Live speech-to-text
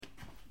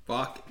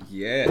Fuck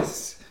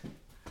yes.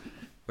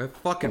 We're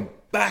fucking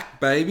back,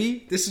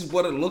 baby. This is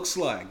what it looks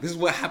like. This is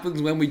what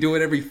happens when we do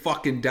it every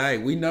fucking day.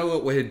 We know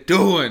what we're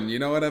doing. You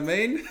know what I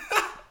mean?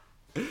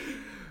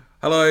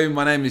 Hello,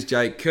 my name is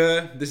Jake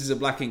Kerr. This is a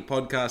Black Ink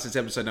podcast. It's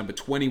episode number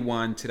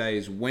 21. Today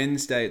is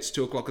Wednesday. It's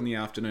 2 o'clock in the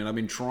afternoon. I've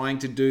been trying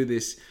to do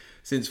this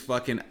since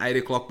fucking 8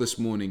 o'clock this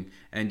morning.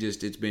 And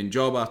just, it's been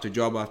job after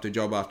job after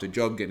job after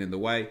job getting in the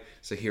way.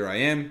 So here I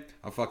am.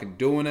 I'm fucking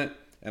doing it.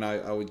 And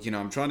I would,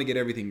 I'm trying to get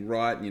everything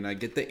right,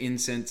 get the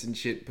incense and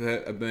shit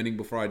burning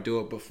before I do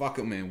it. But fuck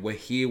it, man. We're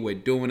here. We're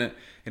doing it.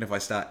 And if I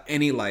start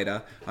any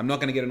later, I'm not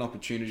going to get an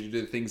opportunity to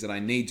do the things that I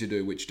need to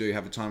do, which do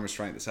have a time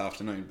restraint this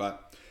afternoon.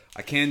 But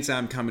I can say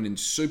I'm coming in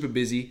super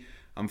busy.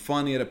 I'm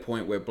finally at a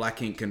point where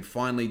Black Ink can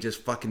finally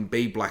just fucking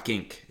be Black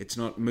Ink. It's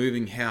not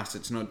moving house.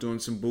 It's not doing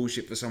some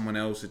bullshit for someone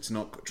else. It's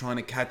not trying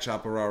to catch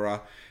up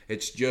or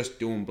It's just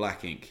doing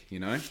Black Ink,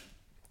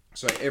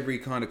 So every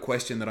kind of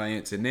question that I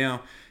answer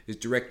now is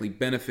directly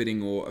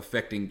benefiting or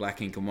affecting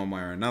Black Ink in one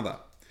way or another.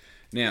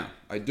 Now,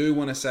 I do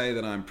want to say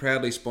that I'm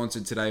proudly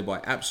sponsored today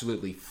by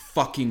absolutely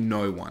fucking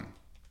no one.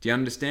 Do you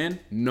understand?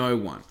 No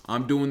one.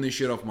 I'm doing this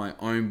shit off my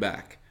own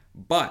back.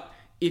 But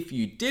if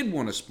you did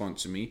want to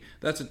sponsor me,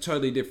 that's a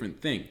totally different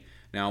thing.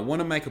 Now, I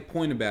want to make a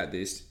point about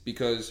this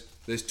because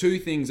there's two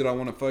things that I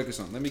want to focus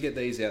on. Let me get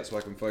these out so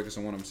I can focus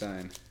on what I'm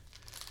saying.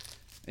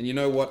 And you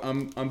know what?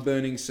 I'm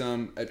burning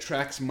some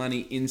Attracts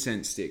Money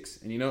incense sticks.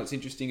 And you know what's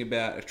interesting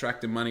about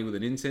attracting money with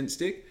an incense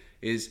stick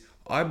is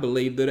I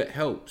believe that it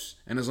helps.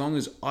 And as long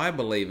as I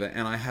believe it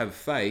and I have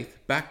faith,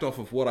 backed off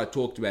of what I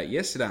talked about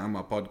yesterday on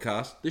my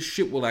podcast, this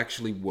shit will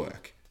actually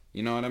work.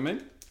 You know what I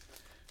mean?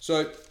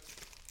 So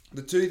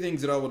the two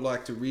things that I would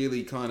like to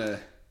really kind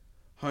of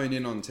hone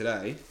in on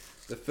today,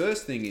 the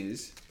first thing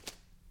is,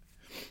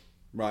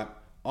 right,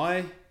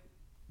 I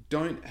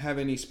don't have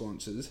any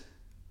sponsors.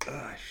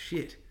 Ah,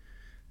 shit.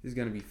 This is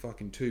going to be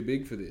fucking too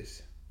big for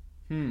this.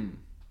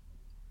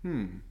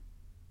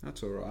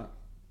 That's alright.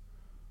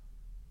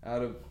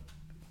 Out of...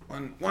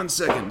 One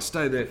second.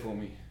 Stay there for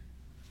me.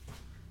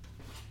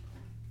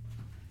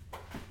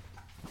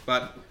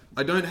 But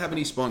I don't have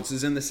any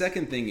sponsors. And the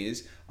second thing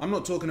is, I'm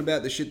not talking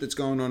about the shit that's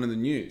going on in the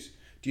news.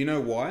 Do you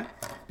know why?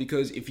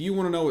 Because if you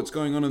want to know what's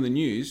going on in the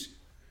news,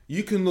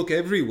 you can look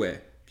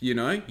everywhere.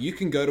 You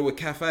can go to a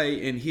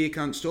cafe and hear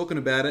cunts talking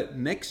about it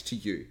next to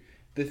you.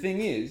 The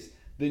thing is,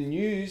 the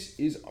news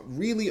is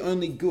really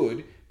only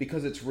good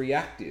because it's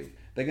reactive.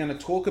 They're going to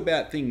talk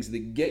about things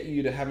that get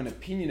you to have an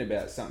opinion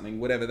about something,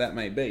 whatever that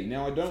may be.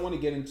 Now, I don't want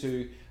to get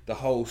into the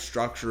whole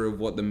structure of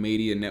what the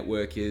media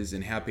network is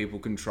and how people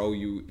control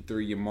you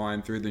through your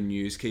mind, through the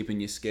news, keeping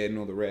you scared and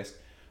all the rest.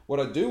 What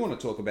I do want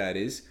to talk about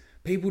is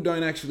people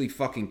don't actually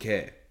fucking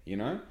care,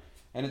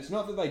 And it's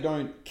not that they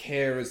don't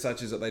care as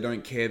such as that they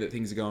don't care that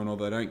things are going on,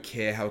 they don't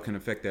care how it can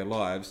affect their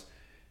lives.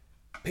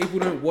 People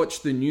don't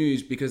watch the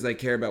news because they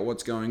care about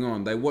what's going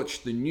on. They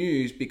watch the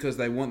news because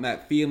they want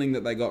that feeling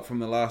that they got from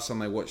the last time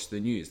they watched the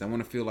news. They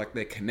want to feel like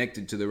they're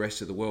connected to the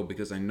rest of the world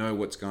because they know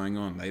what's going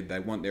on. They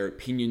want their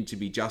opinion to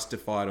be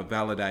justified or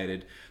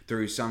validated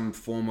through some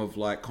form of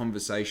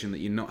conversation that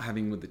you're not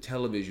having with the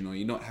television or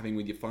you're not having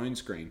with your phone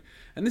screen.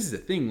 And this is the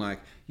thing,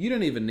 you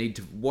don't even need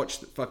to watch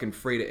the fucking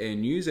free-to-air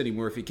news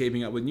anymore if you're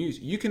keeping up with news.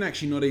 You can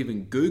actually not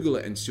even Google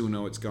it and still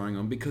know what's going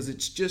on because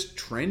it's just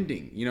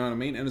trending, you know what I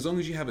mean? And as long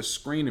as you have a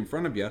screen in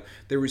front of you,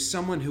 there is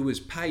someone who is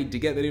paid to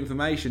get that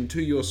information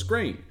to your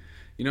screen.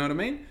 You know what I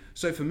mean?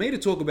 So for me to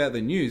talk about the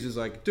news is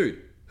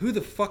dude, who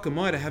the fuck am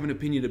I to have an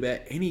opinion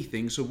about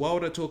anything? So why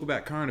would I talk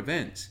about current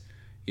events?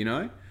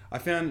 I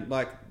found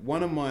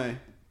one of my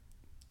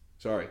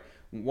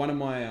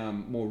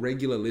more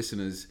regular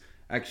listeners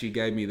actually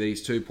gave me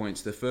these 2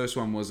 points. The first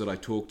one was that I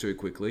talk too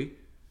quickly.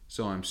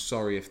 So I'm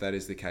sorry if that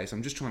is the case.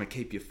 I'm just trying to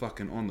keep you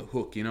fucking on the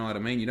hook, you know what I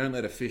mean? You don't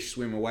let a fish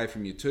swim away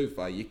from you too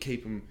far. You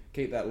keep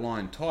that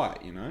line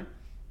tight,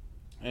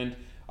 And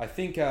I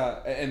think,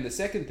 and the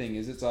second thing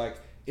is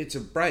it's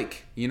a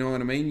break, you know what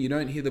I mean? You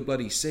don't hear the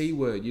bloody C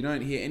word. You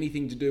don't hear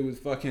anything to do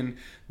with fucking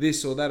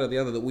this or that or the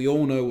other, that we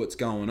all know what's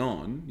going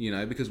on,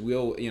 because we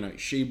all,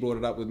 she brought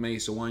it up with me,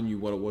 so I knew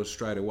what it was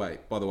straight away.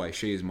 By the way,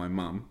 she is my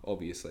mum,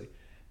 obviously.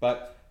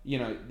 But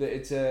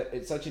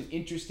it's such an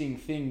interesting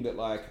thing that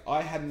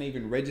I hadn't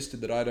even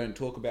registered that I don't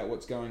talk about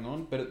what's going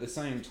on, but at the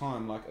same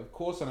time, of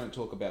course I don't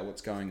talk about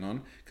what's going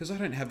on because I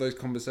don't have those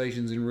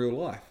conversations in real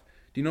life.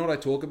 Do you know what I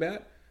talk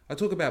about? I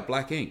talk about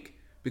Black Ink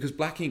because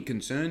Black Ink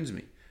concerns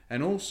me.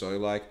 And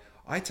also,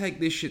 I take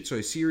this shit so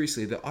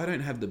seriously that I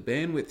don't have the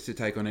bandwidth to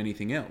take on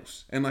anything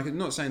else. And I'm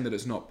not saying that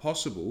it's not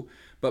possible,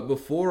 but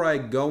before I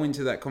go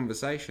into that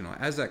conversation, or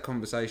as that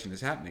conversation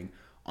is happening,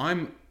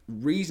 I'm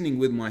reasoning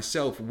with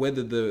myself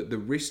whether the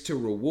risk to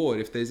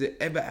reward, if there's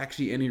ever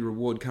actually any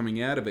reward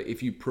coming out of it,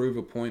 if you prove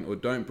a point or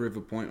don't prove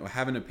a point or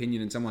have an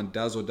opinion and someone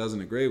does or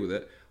doesn't agree with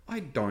it, I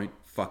don't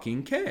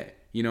fucking care.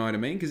 You know what I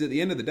mean? Because at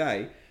the end of the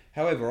day,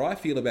 however I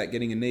feel about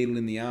getting a needle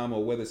in the arm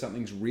or whether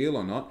something's real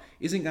or not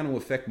isn't going to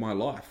affect my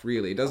life,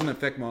 really. It doesn't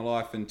affect my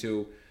life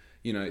until,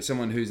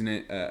 someone who's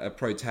a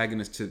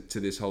protagonist to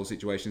this whole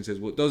situation says,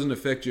 well, it doesn't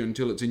affect you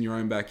until it's in your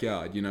own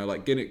backyard.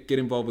 Like get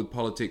involved with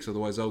politics,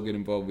 otherwise I'll get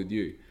involved with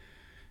you.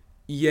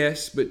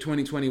 Yes, but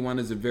 2021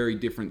 is a very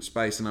different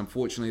space, and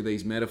unfortunately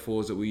these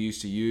metaphors that we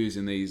used to use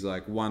and these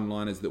like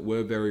one-liners that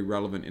were very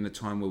relevant in a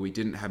time where we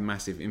didn't have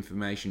massive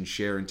information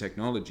share and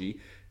technology,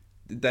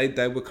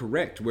 they were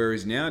correct.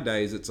 Whereas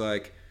nowadays it's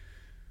like,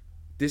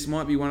 this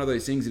might be one of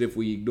those things that if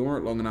we ignore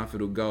it long enough,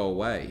 it'll go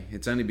away.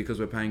 It's only because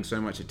we're paying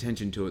so much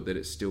attention to it that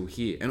it's still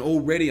here. And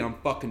already I'm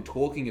fucking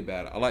talking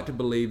about it. I like to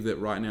believe that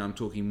right now I'm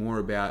talking more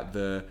about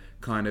the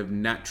kind of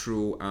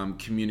natural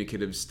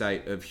communicative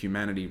state of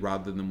humanity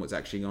rather than what's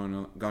actually going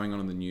on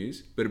in the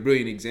news. But a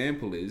brilliant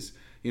example is,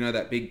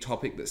 that big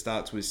topic that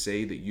starts with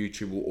C that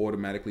YouTube will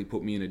automatically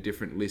put me in a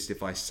different list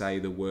if I say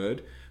the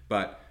word.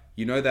 But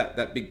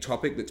that big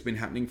topic that's been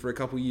happening for a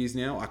couple of years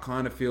now, I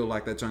kind of feel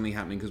like that's only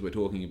happening because we're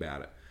talking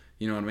about it.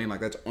 You know what I mean? Like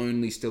that's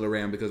only still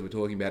around because we're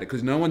talking about it.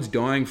 Because no one's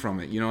dying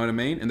from it. You know what I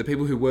mean? And the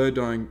people who are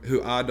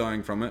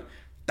dying from it,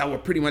 they were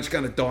pretty much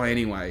going to die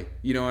anyway.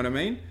 You know what I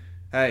mean?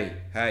 Hey,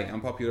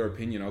 unpopular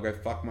opinion. I'll go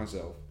fuck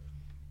myself.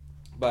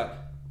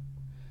 But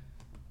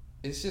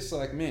it's just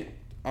like, man,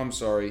 I'm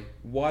sorry.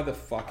 Why the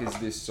fuck is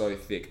this so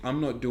thick?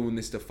 I'm not doing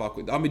this to fuck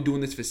with. I've been doing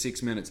this for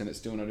 6 minutes and it's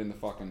still not in the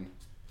fucking...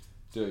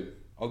 Dude,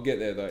 I'll get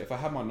there though. If I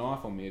had my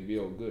knife on me, it'd be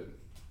all good.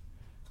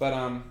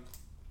 But,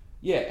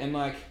 yeah, and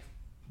like...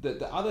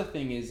 The other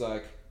thing is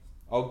like,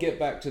 I'll get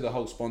back to the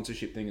whole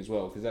sponsorship thing as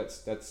well,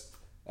 because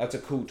that's a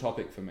cool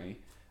topic for me.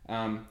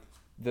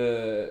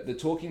 The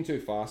talking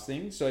too fast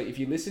thing. So if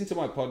you listen to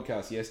my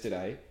podcast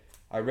yesterday,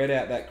 I read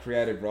out that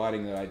creative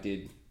writing that I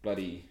did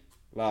bloody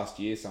last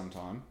year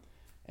sometime,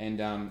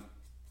 and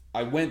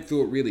I went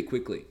through it really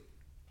quickly.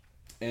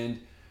 And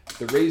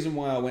the reason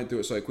why I went through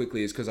it so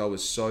quickly is because I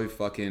was so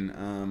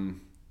fucking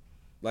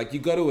like, you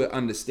got to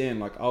understand,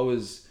 like I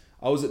was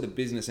at the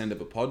business end of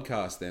a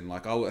podcast then.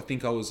 Like I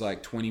think I was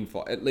like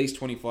at least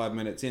 25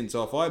 minutes in.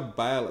 So if I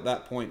bail at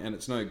that point and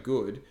it's no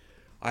good,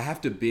 I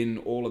have to bin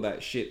all of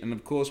that shit. And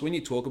of course, when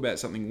you talk about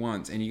something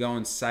once and you go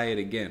and say it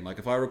again, like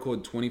if I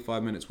record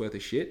 25 minutes worth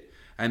of shit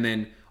and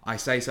then I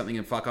say something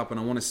and fuck up and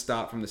I want to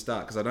start from the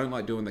start because I don't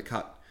like doing the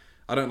cut.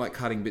 I don't like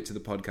cutting bits of the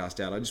podcast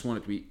out. I just want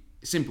it to be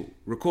simple.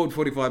 Record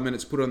 45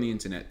 minutes, put it on the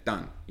internet,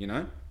 done,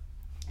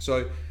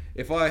 So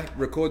if I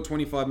record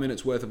 25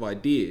 minutes worth of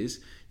ideas,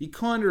 you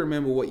kind of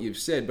remember what you've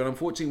said, but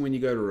unfortunately when you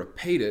go to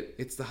repeat it,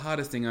 it's the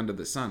hardest thing under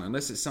the sun.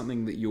 Unless it's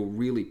something that you're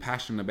really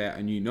passionate about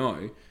and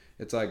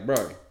it's like,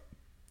 bro,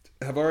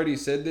 have I already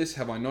said this?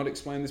 Have I not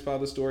explained this part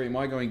of the story? Am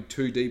I going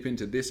too deep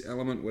into this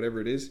element, whatever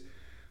it is?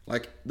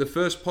 Like the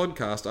first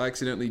podcast,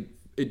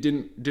 it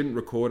didn't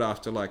record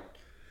after like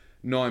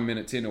 9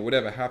 minutes in or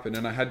whatever happened,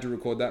 and I had to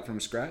record that from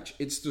scratch.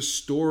 It's the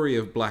story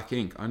of Black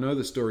Ink. I know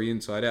the story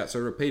inside out, so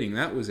repeating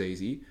that was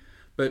easy.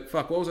 But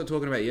fuck, what was I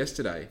talking about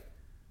yesterday?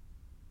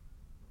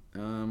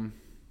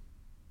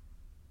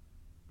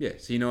 Yeah,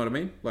 so you know what I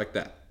mean? Like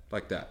that.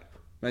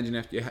 Imagine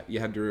if you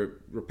had to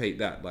repeat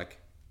that, like,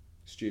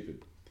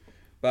 stupid.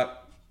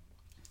 But,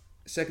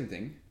 second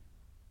thing.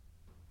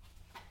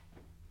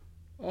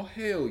 Oh,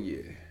 hell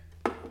yeah.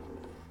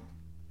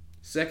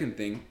 Second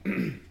thing,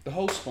 the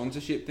whole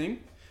sponsorship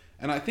thing.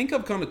 And I think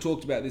I've kind of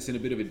talked about this in a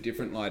bit of a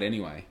different light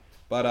anyway.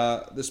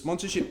 But the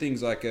sponsorship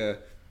thing's like a...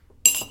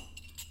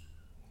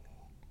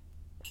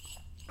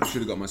 I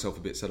should have got myself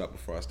a bit set up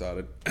before I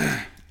started.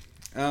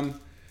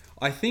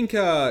 I think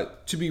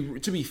to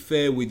be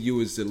fair with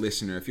you as the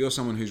listener, if you're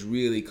someone who's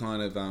really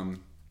kind of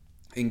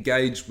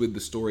engaged with the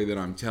story that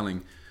I'm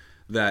telling,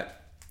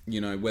 that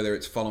whether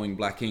it's following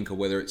Black Ink or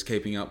whether it's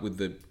keeping up with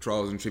the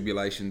trials and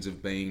tribulations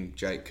of being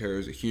Jake Kerr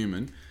as a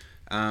human,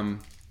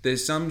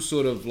 there's some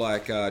sort of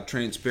like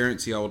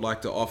transparency I would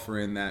like to offer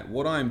in that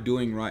what I'm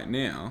doing right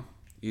now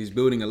is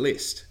building a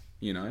list.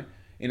 In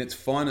its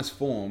finest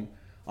form,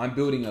 I'm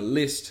building a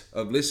list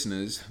of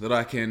listeners that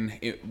I can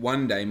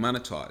one day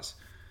monetize.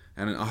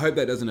 And I hope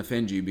that doesn't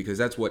offend you, because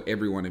that's what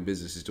everyone in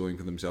business is doing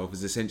for themselves,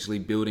 is essentially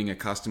building a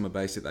customer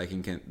base that they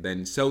can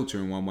then sell to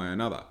in one way or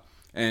another.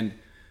 And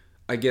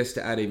I guess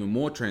to add even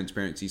more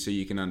transparency so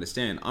you can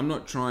understand, I'm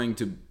not trying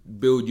to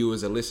build you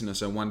as a listener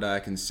so one day I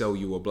can sell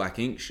you a Black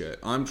Ink shirt.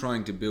 I'm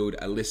trying to build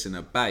a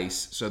listener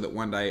base so that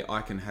one day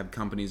I can have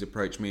companies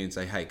approach me and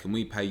say, hey, can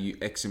we pay you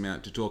X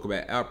amount to talk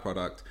about our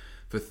product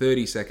for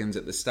 30 seconds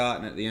at the start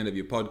and at the end of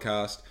your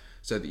podcast,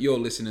 so that your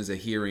listeners are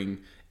hearing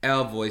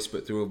our voice,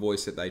 but through a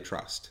voice that they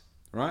trust,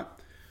 right?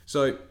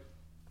 So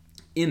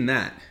in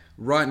that,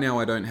 right now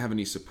I don't have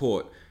any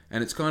support,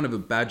 and it's kind of a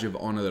badge of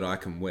honor that I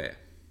can wear.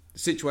 The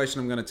situation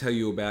I'm going to tell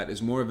you about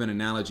is more of an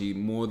analogy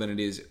more than it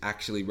is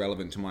actually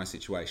relevant to my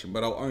situation,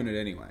 but I'll own it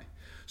anyway.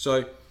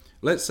 So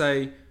let's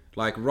say,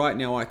 like right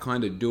now, I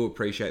kind of do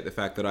appreciate the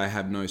fact that I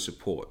have no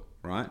support,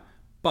 right?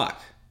 But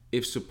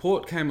if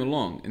support came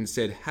along and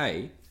said,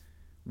 hey,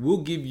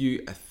 we'll give you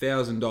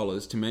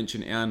 $1,000 to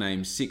mention our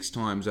name 6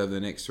 times over the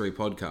next 3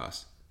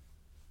 podcasts.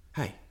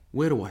 Hey,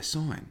 where do I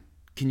sign?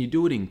 Can you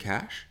do it in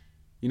cash?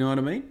 You know what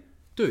I mean?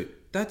 Dude,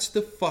 that's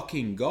the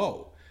fucking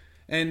goal.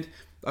 And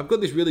I've got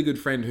this really good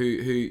friend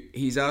who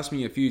he's asked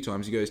me a few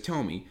times, he goes,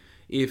 tell me,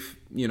 if,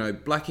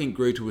 Black Ink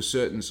grew to a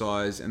certain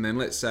size, and then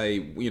let's say,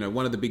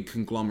 one of the big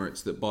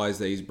conglomerates that buys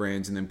these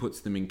brands and then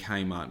puts them in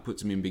Kmart,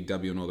 puts them in Big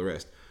W and all the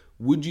rest,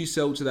 would you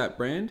sell to that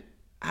brand?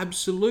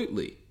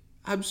 Absolutely.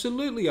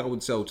 Absolutely, I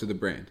would sell to the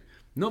brand.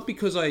 Not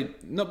because I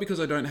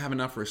don't have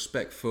enough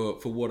respect for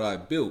what I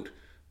built,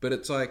 but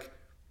it's like,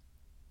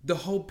 the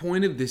whole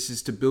point of this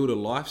is to build a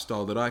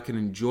lifestyle that I can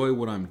enjoy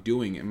what I'm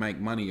doing and make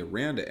money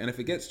around it. And if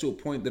it gets to a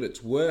point that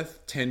it's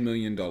worth $10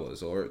 million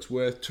or it's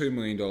worth $2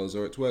 million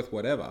or it's worth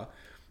whatever,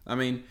 I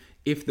mean,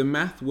 if the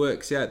math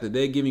works out that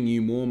they're giving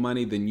you more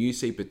money than you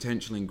see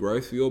potential in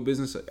growth for your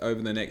business over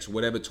the next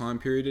whatever time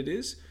period it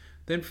is,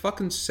 then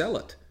fucking sell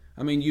it.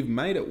 I mean, you've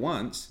made it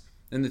once.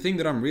 And the thing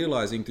that I'm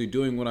realizing through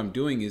doing what I'm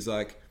doing is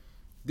like,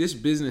 this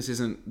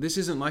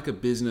isn't like a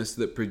business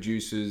that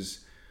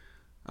produces...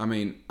 I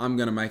mean, I'm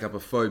going to make up a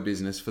faux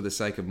business for the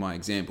sake of my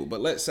example, but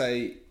let's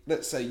say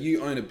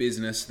you own a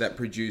business that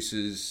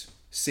produces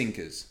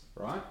sinkers,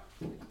 right?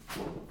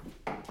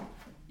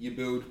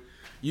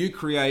 You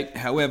create,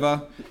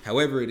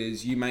 however it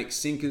is, you make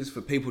sinkers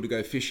for people to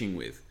go fishing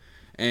with.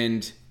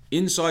 And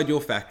inside your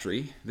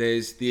factory,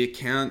 there's the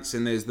accounts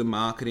and there's the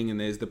marketing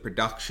and there's the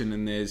production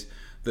and there's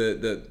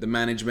the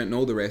management and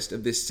all the rest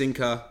of this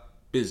sinker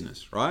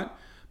business, right?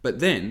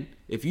 But then,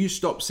 if you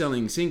stop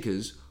selling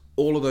sinkers,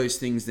 all of those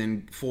things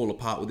then fall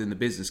apart within the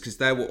business because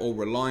they were all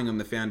relying on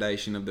the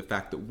foundation of the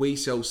fact that we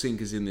sell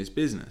sinkers in this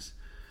business.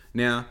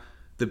 Now,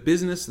 the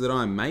business that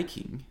I'm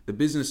making, the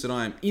business that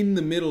I'm in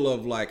the middle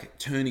of like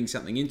turning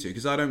something into,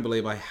 because I don't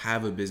believe I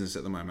have a business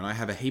at the moment. I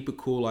have a heap of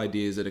cool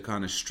ideas that are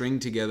kind of strung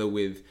together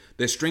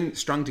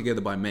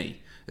by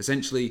me.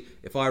 Essentially,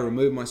 if I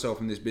remove myself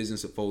from this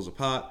business, it falls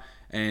apart.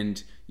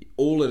 And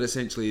all it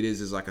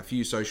is like a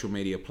few social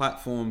media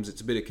platforms.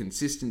 It's a bit of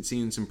consistency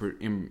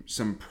in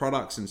some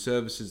products and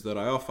services that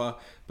I offer.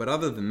 But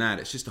other than that,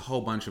 it's just a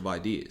whole bunch of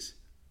ideas.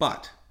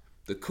 But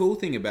the cool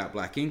thing about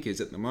Black Ink is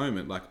at the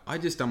moment, like I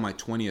just done my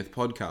 20th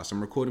podcast.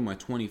 I'm recording my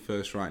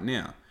 21st right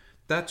now.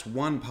 That's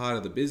one part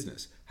of the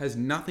business. Has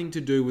nothing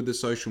to do with the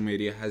social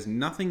media, has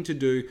nothing to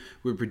do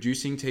with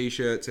producing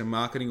t-shirts and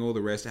marketing all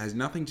the rest. It has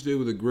nothing to do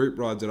with the group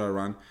rides that I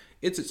run.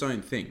 It's its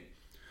own thing.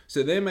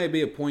 So there may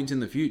be a point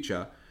in the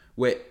future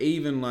where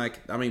even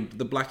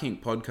the Black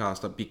Ink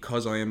podcast,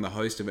 because I am the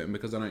host of it and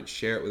because I don't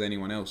share it with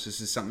anyone else,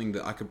 this is something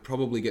that I could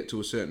probably get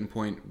to a certain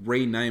point,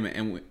 rename it,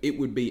 and it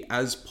would be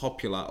as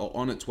popular or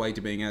on its way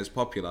to being as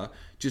popular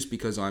just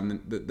because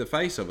I'm the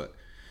face of it.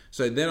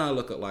 So then I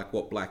look at like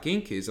what Black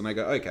Ink is and I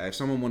go, okay, if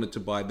someone wanted to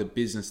buy the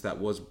business that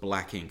was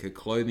Black Ink, a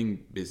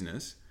clothing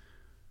business,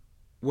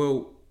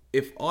 well,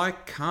 if I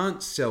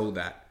can't sell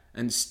that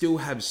and still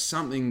have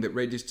something that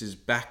registers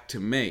back to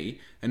me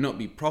and not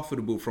be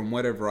profitable from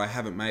whatever I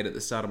haven't made at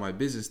the start of my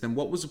business, then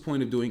what was the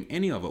point of doing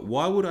any of it?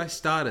 Why would I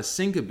start a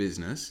sinker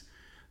business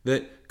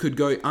that could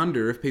go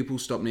under if people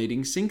stop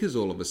needing sinkers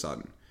all of a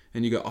sudden?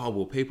 And you go, oh,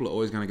 well, people are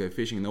always going to go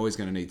fishing and they're always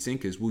going to need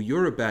sinkers. Well,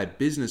 you're a bad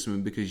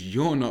businessman because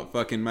you're not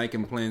fucking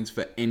making plans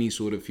for any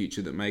sort of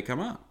future that may come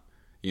up,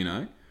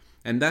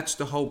 And that's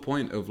the whole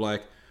point of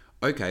like,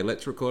 okay,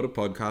 let's record a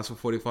podcast for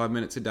 45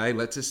 minutes a day.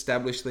 Let's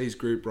establish these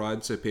group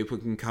rides so people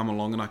can come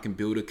along and I can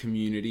build a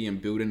community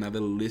and build another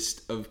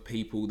list of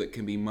people that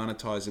can be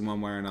monetized in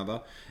one way or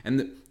another.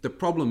 And the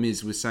problem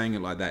is with saying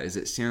it like that is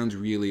it sounds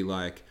really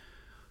like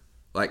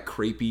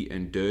creepy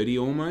and dirty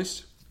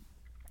almost.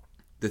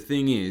 The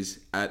thing is,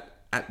 at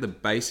the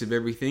base of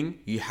everything,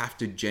 you have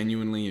to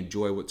genuinely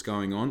enjoy what's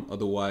going on.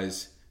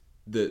 Otherwise,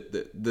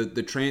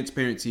 the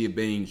transparency of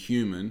being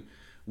human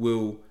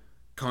will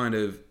kind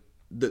of...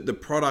 The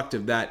product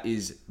of that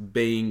is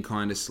being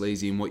kind of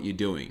sleazy in what you're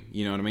doing.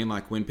 You know what I mean?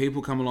 Like when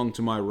people come along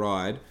to my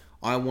ride,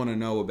 I want to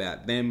know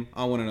about them.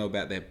 I want to know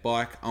about their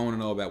bike. I want to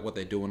know about what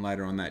they're doing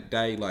later on that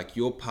day. Like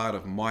you're part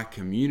of my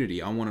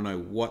community. I want to know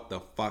what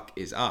the fuck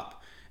is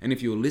up. And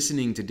if you're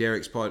listening to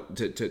Derek's to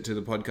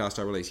the podcast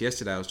I released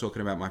yesterday, I was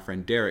talking about my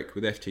friend Derek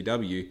with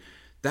FTW.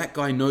 That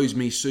guy knows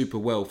me super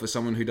well for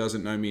someone who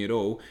doesn't know me at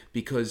all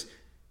because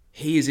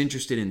he is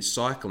interested in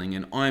cycling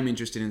and I'm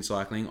interested in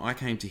cycling. I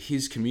came to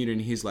his community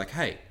and he's like,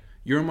 hey,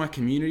 you're in my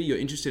community, you're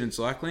interested in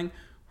cycling.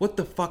 What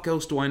the fuck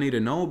else do I need to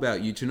know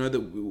about you to know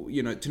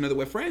that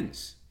we're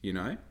friends,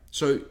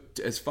 So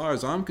as far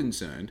as I'm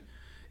concerned,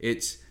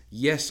 it's,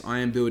 yes, I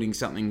am building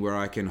something where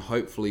I can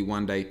hopefully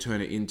one day turn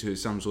it into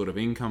some sort of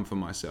income for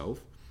myself.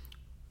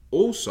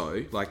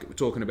 Also, like we're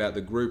talking about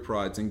the group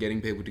rides and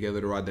getting people together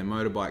to ride their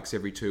motorbikes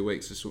every 2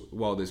 weeks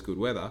while there's good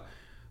weather.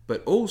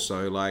 But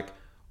also like,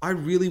 I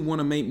really want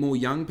to meet more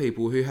young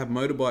people who have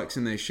motorbikes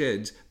in their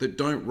sheds that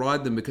don't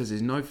ride them because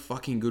there's no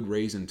fucking good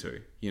reason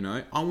to,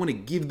 I want to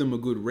give them a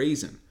good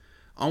reason.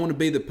 I want to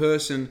be the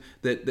person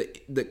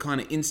that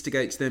kind of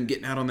instigates them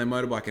getting out on their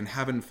motorbike and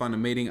having fun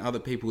and meeting other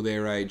people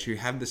their age who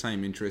have the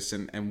same interests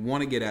and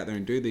want to get out there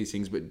and do these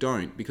things but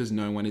don't because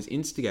no one is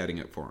instigating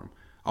it for them.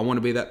 I want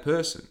to be that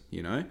person,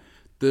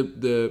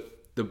 The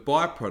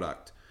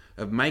byproduct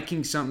of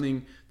making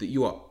something that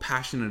you are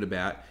passionate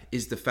about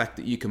is the fact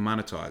that you can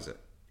monetize it.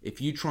 If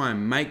you try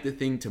and make the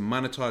thing to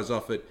monetize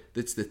off it,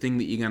 that's the thing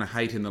that you're going to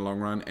hate in the long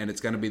run and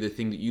it's going to be the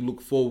thing that you look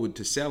forward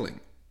to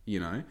selling,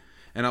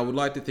 And I would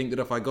like to think that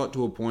if I got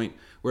to a point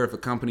where if a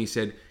company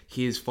said,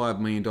 here's $5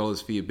 million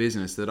for your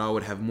business, that I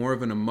would have more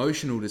of an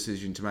emotional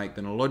decision to make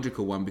than a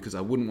logical one, because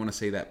I wouldn't want to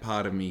see that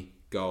part of me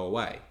go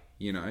away,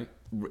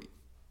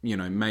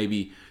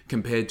 maybe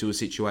compared to a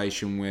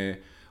situation where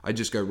I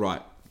just go,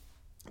 right,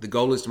 the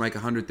goal is to make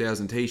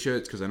 100,000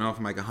 t-shirts, because I know if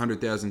I make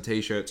 100,000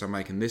 t-shirts, I'm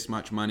making this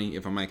much money.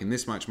 If I'm making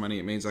this much money,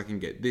 it means I can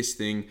get this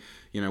thing,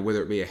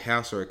 whether it be a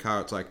house or a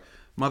car. It's like,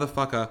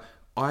 motherfucker,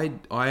 I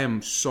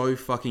am so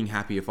fucking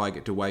happy if I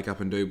get to wake up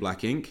and do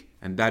Black Ink,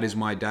 and that is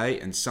my day,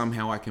 and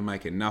somehow I can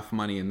make enough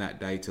money in that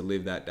day to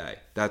live that day.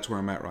 That's where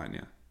I'm at right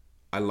now.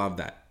 I love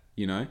that,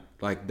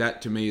 Like,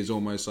 that to me is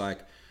almost like,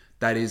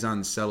 that is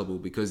unsellable,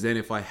 because then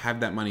if I have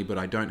that money but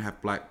I don't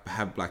have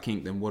Black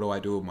Ink, then what do I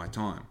do with my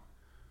time?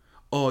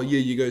 Oh yeah,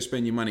 you go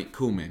spend your money.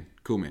 Cool man.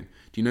 Do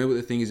you know what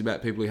the thing is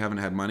about people who haven't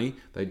had money?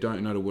 They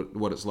don't know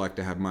what it's like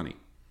to have money.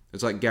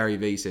 It's like Gary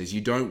Vee says,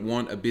 you don't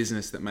want a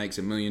business that makes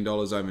 $1 million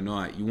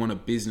overnight. You want a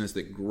business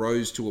that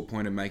grows to a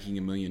point of making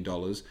 $1 million.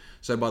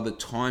 So by the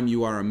time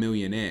you are a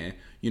millionaire,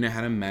 you know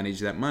how to manage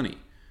that money.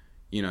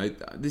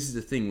 This is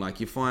the thing, like,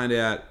 you find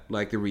out,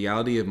 like, the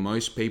reality of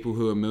most people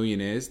who are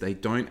millionaires, they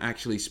don't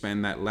actually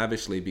spend that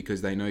lavishly,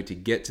 because they know to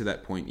get to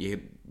that point,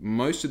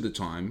 most of the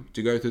time,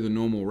 to go through the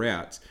normal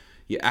routes,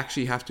 you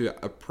actually have to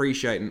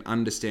appreciate and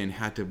understand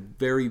how to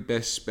very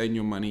best spend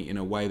your money in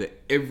a way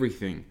that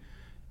everything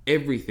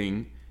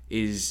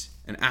is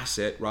an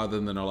asset rather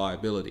than a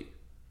liability,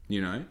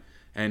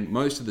 And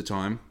most of the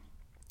time,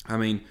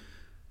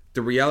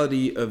 the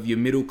reality of your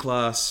middle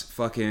class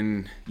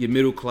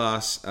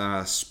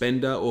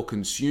spender or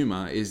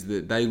consumer is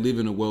that they live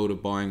in a world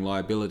of buying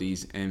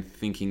liabilities and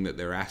thinking that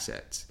they're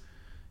assets.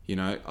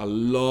 A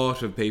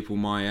lot of people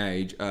my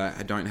age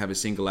don't have a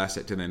single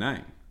asset to their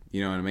name.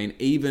 You know what I mean?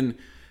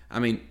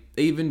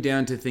 Even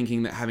down to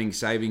thinking that having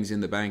savings in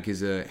the bank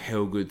is a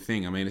hell good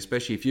thing.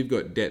 Especially if you've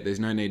got debt, there's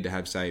no need to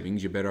have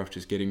savings. You're better off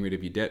just getting rid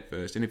of your debt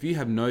first. And if you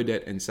have no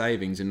debt and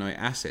savings and no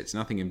assets,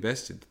 nothing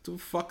invested, what the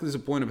fuck is the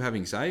point of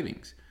having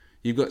savings?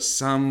 You've got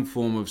some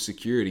form of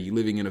security. You're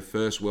living in a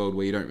first world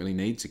where you don't really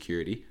need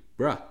security.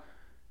 Bruh,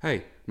 hey,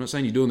 I'm not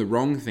saying you're doing the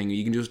wrong thing.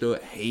 You can just do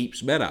it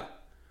heaps better.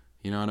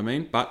 You know what I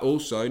mean? But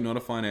also, not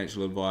a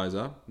financial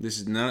advisor. This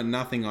is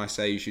nothing I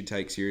say you should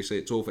take seriously.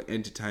 It's all for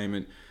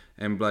entertainment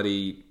and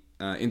bloody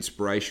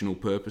inspirational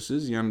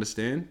purposes. You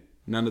understand?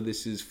 None of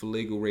this is for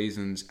legal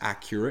reasons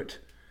accurate.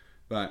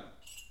 But,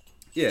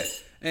 yeah.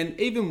 And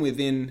even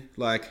within,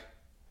 like...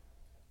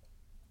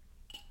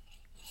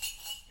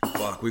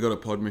 Fuck, we got a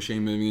pod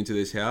machine moving into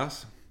this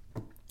house.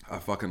 I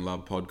fucking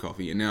love pod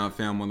coffee. And now I've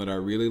found one that I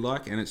really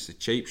like, and it's the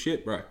cheap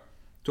shit, bro.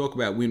 Talk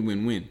about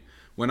win-win-win.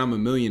 When I'm a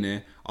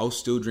millionaire, I'll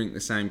still drink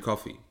the same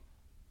coffee.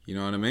 You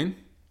know what I mean?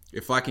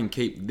 If I can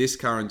keep this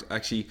car,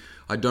 actually,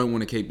 I don't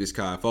want to keep this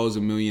car. If I was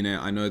a millionaire,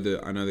 I know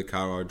the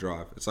car I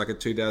drive. It's like a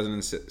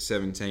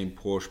 2017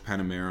 Porsche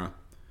Panamera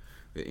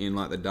in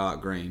like the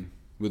dark green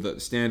with the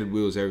standard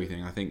wheels,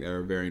 everything. I think they're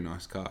a very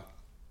nice car.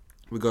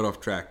 We got off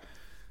track.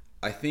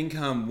 I think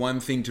one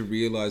thing to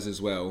realize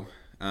as well,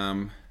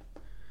 and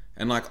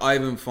like I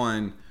even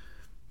find,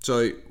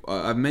 so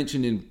I've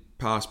mentioned in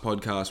past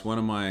podcast, one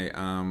of my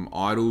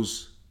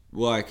idols,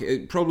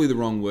 probably the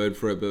wrong word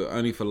for it, but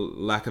only for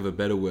lack of a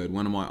better word,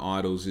 one of my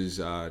idols is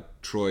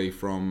Troy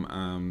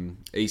from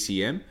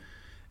ECM,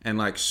 and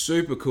like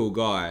super cool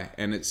guy.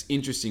 And it's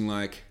interesting,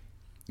 like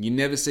you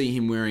never see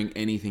him wearing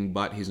anything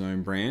but his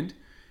own brand,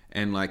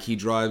 and like he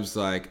drives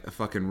like a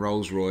fucking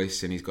Rolls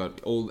Royce, and he's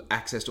got all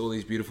access to all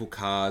these beautiful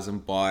cars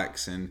and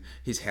bikes, and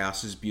his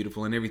house is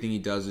beautiful, and everything he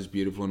does is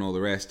beautiful, and all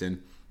the rest.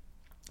 And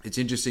it's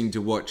interesting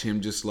to watch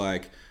him just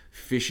like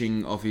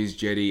fishing off his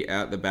jetty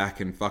out the back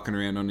and fucking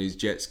around on his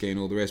jet ski and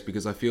all the rest,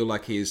 because I feel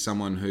like he is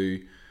someone who,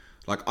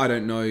 like, I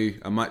don't know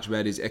much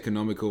about his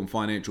economical and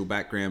financial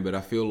background, but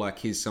I feel like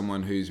he's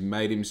someone who's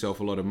made himself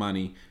a lot of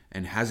money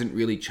and hasn't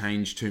really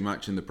changed too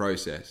much in the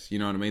process. You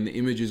know what I mean? The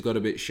image has got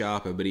a bit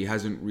sharper, but he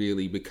hasn't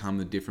really become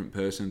the different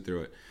person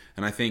through it.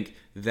 And I think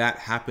that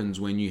happens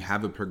when you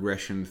have a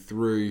progression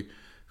through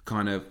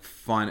kind of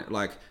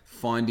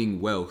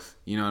finding wealth.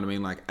 You know what I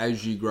mean? Like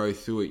as you grow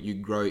through it, you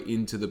grow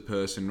into the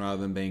person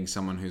rather than being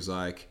someone who's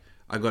like,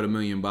 I got $1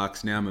 million,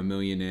 now I'm a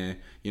millionaire.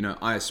 You know,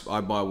 I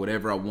buy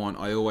whatever I want.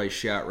 I always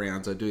shout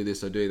rounds. I do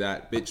this, I do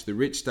that. Bitch, the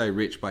rich stay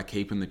rich by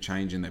keeping the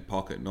change in their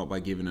pocket, not by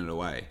giving it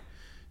away.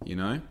 You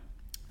know?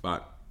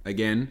 But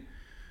again,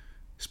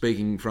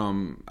 speaking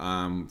from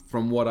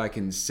what I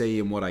can see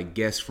and what I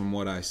guess from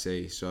what I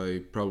see, so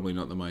probably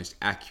not the most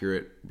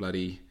accurate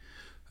bloody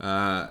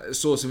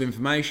source of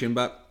information.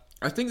 But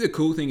I think the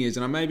cool thing is,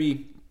 and I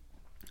maybe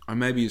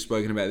have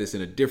spoken about this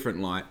in a different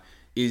light,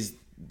 is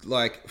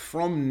like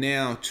from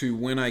now to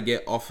when I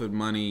get offered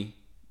money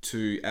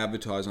to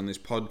advertise on this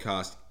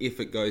podcast,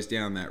 if it goes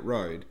down that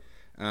road,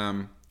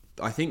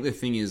 I think the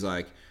thing is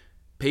like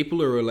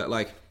people are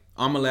like,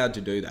 I'm allowed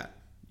to do that,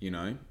 you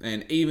know.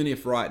 And even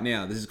if right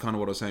now, this is kind of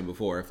what I was saying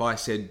before, if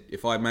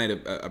I made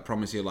a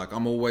promise here, like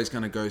I'm always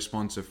going to go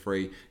sponsor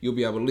free, you'll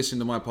be able to listen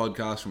to my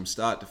podcast from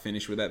start to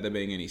finish without there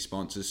being any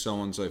sponsors, so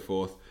on and so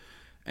forth.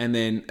 and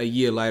then a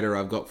year later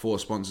I've got 4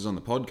 sponsors on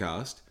the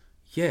podcast,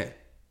 yeah,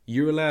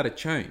 you're allowed to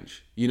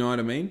change. You know what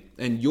I mean?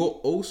 And you're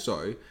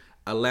also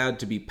allowed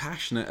to be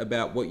passionate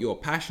about what you're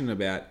passionate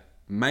about,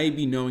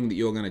 maybe knowing that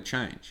you're going to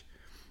change.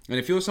 And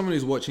if you're someone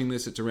who's watching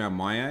this that's around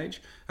my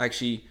age,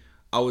 actually,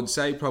 I would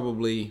say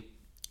probably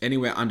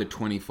anywhere under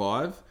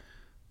 25,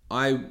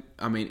 I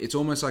mean, it's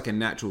almost like a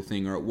natural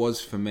thing, or it was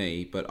for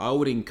me, but I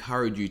would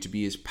encourage you to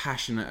be as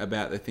passionate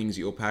about the things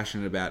that you're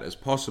passionate about as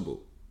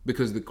possible.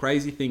 Because the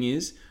crazy thing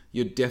is,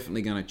 you're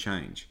definitely going to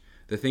change.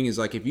 The thing is,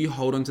 like, if you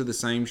hold on to the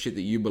same shit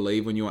that you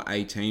believe when you're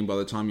 18, by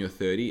the time you're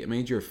 30, it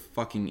means you're a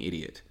fucking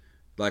idiot.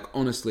 Like,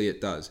 honestly, it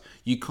does.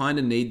 You kind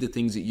of need the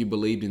things that you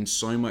believed in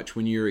so much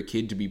when you were a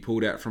kid to be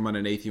pulled out from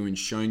underneath you and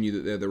shown you that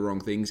they're the wrong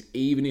things,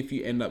 even if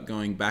you end up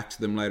going back to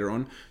them later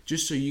on,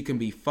 just so you can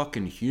be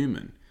fucking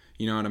human.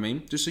 You know what I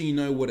mean? Just so you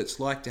know what it's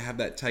like to have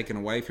that taken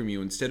away from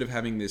you, instead of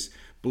having this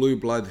blue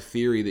blood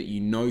theory that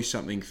you know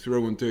something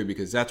through and through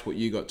because that's what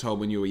you got told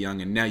when you were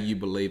young and now you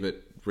believe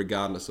it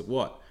regardless of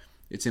what.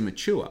 It's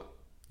immature.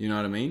 You know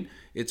what I mean?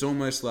 It's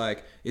almost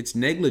like it's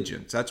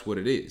negligence. That's what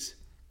it is.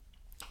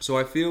 So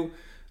I feel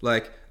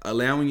like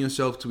allowing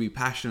yourself to be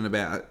passionate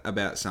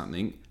about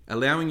something,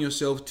 allowing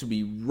yourself to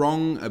be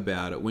wrong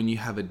about it when you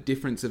have a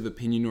difference of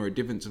opinion or a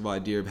difference of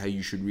idea of how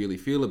you should really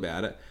feel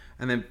about it,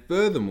 and then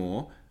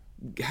furthermore,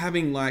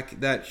 having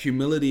like that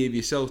humility of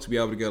yourself to be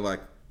able to go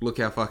like, look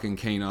how fucking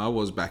keen I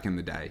was back in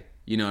the day.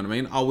 You know what I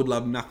mean? I would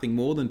love nothing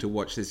more than to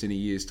watch this in a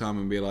year's time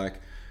and be like,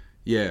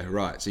 yeah,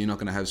 right, so you're not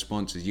going to have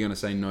sponsors. You're going to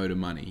say no to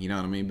money. You know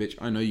what I mean? Bitch,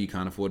 I know you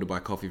can't afford to buy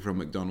coffee from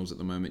McDonald's at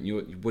the moment.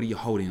 What are you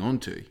holding on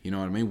to? You know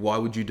what I mean? Why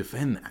would you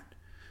defend that?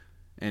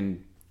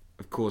 And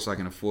of course I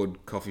can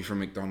afford coffee from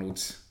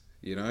McDonald's,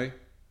 you know?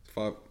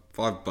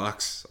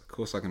 $5. Of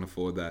course I can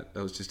afford that.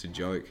 That was just a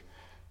joke.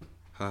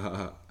 Ha ha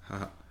ha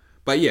ha.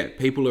 But yeah,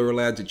 people are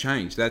allowed to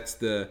change. That's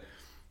the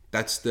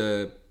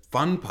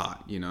fun part,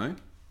 you know?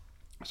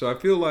 So I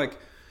feel like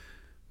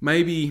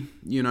maybe,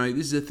 you know,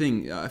 this is the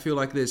thing. I feel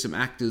like there's some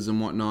actors and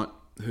whatnot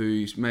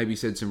who maybe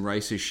said some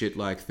racist shit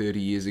like 30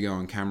 years ago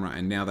on camera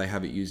and now they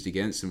have it used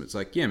against them. It's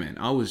like, yeah, man,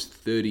 I was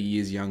 30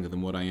 years younger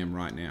than what I am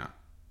right now.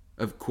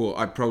 Of course,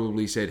 I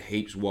probably said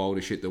heaps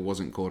wilder shit that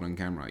wasn't caught on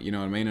camera. You know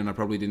what I mean? And I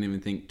probably didn't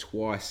even think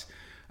twice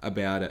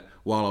about it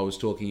while I was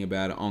talking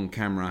about it on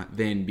camera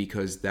then,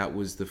 because that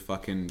was the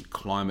fucking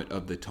climate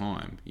of the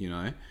time, you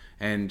know?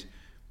 And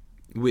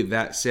with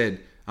that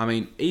said, I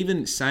mean,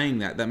 even saying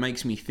that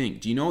makes me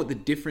think, do you know what the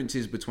difference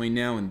is between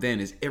now and then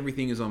is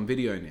everything is on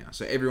video now.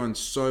 So everyone's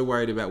so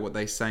worried about what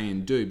they say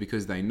and do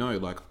because they know.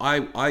 Like,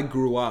 I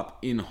grew up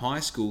in high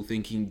school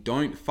thinking,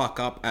 don't fuck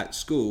up at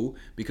school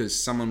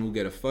because someone will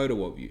get a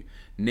photo of you.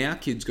 Now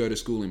kids go to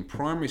school in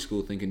primary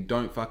school thinking,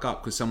 don't fuck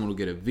up because someone will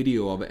get a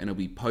video of it and it'll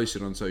be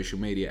posted on social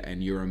media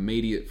and your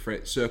immediate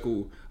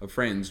circle of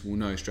friends will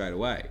know straight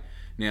away.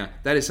 Now,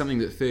 that is something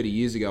that 30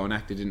 years ago an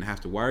actor didn't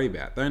have to worry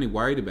about. They only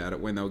worried about it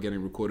when they were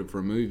getting recorded for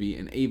a movie,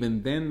 and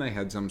even then they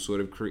had some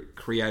sort of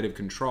creative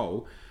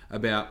control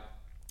about,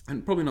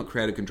 and probably not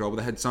creative control, but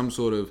they had some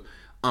sort of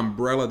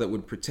umbrella that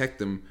would protect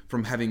them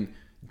from having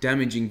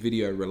damaging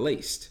video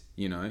released.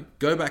 You know,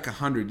 go back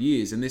 100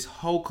 years and this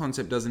whole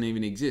concept doesn't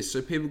even exist.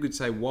 So people could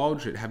say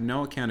wild shit, have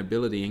no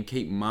accountability and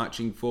keep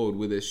marching forward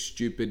with their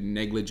stupid,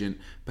 negligent,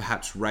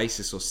 perhaps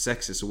racist or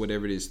sexist or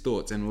whatever it is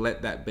thoughts, and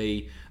let that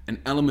be an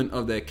element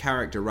of their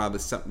character rather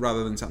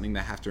than something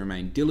they have to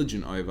remain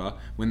diligent over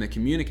when they're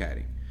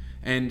communicating.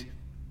 And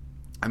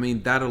I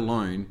mean, that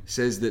alone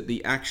says that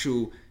the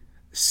actual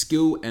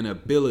skill and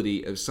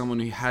ability of someone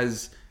who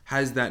has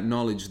that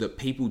knowledge that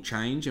people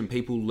change and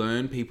people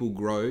learn, people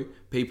grow,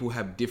 people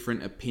have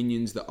different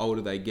opinions the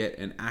older they get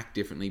and act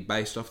differently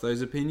based off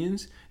those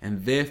opinions,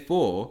 and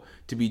therefore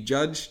to be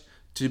judged,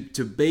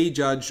 to be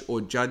judged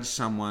or judge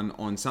someone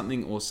on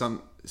something or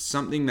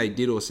something they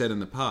did or said in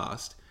the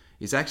past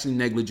is actually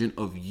negligent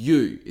of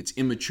you. It's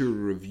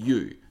immature of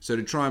you. So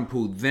to try and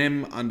pull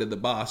them under the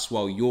bus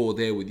while you're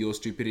there with your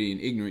stupidity and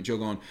ignorance, you're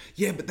going,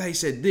 yeah, but they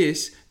said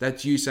this.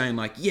 That's you saying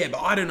like, yeah, but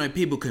I don't know,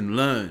 people can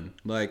learn.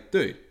 Like,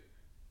 dude,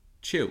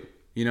 chill.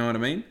 You know what I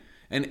mean?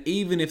 And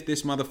even if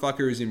this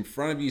motherfucker is in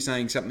front of you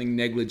saying something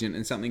negligent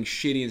and something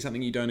shitty and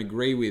something you don't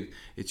agree with,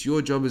 it's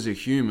your job as a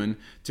human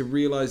to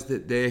realize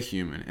that they're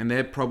human and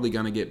they're probably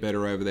going to get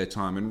better over their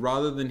time. And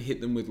rather than hit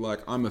them with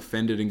like, I'm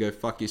offended and go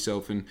fuck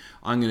yourself and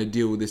I'm going to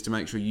deal with this to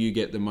make sure you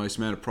get the most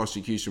amount of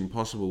prosecution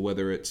possible,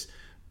 whether it's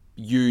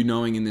you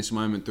knowing in this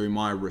moment through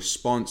my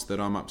response that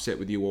I'm upset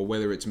with you, or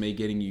whether it's me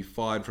getting you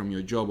fired from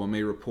your job, or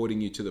me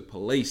reporting you to the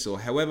police,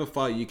 or however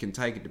far you can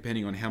take it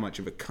depending on how much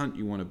of a cunt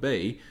you want to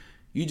be,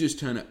 you just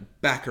turn it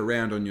back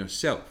around on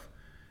yourself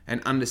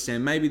and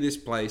understand maybe this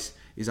place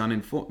is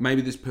uninformed,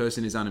 maybe this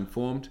person is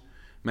uninformed,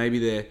 maybe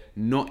they're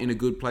not in a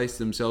good place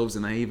themselves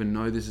and they even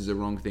know this is a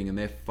wrong thing and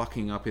they're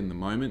fucking up in the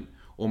moment.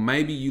 Or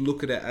maybe you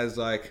look at it as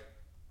like,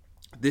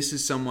 this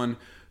is someone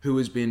who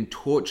has been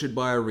tortured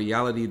by a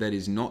reality that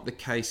is not the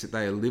case that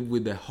they have lived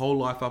with their whole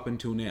life up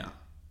until now.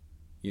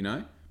 You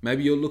know?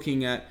 Maybe you're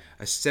looking at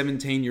a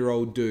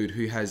 17-year-old dude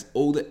who has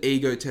all the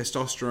ego,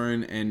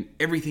 testosterone, and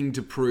everything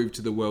to prove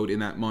to the world in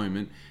that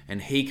moment,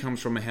 and he comes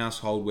from a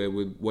household where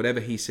whatever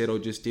he said or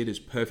just did is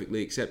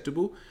perfectly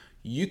acceptable.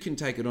 You can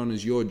take it on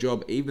as your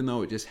job, even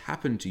though it just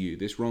happened to you,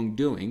 this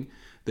wrongdoing,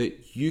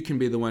 that you can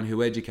be the one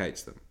who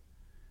educates them.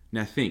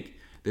 Now think,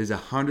 there's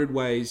 100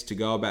 ways to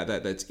go about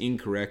that that's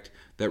incorrect,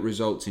 that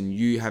results in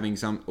you having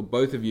or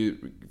both of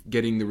you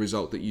getting the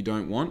result that you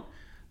don't want.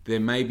 There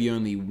may be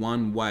only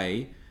one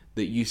way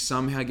that you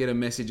somehow get a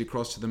message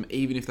across to them,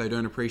 even if they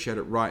don't appreciate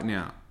it right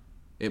now.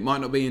 It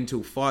might not be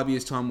until 5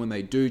 years' time when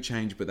they do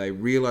change, but they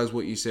realize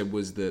what you said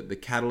was the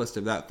catalyst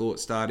of that thought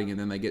starting, and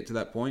then they get to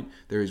that point.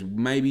 There is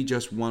maybe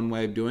just one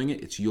way of doing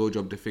it. It's your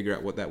job to figure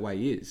out what that way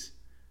is.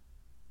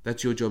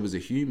 That's your job as a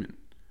human.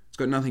 It's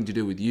got nothing to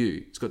do with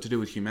you. It's got to do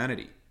with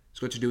humanity. It's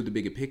got to do with the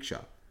bigger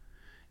picture.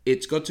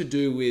 It's got to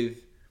do with,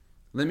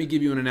 let me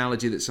give you an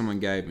analogy that someone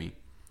gave me.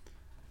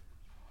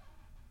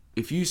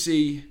 If you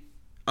see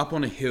up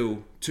on a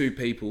hill two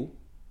people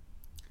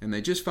and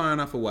they're just far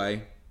enough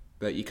away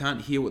that you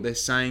can't hear what they're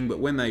saying, but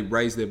when they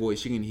raise their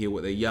voice, you can hear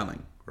what they're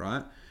yelling,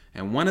 right?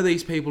 And one of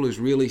these people is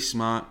really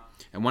smart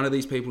and one of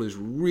these people is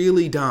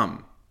really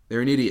dumb.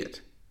 They're an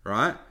idiot,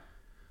 right?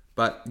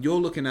 But you're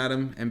looking at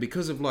them, and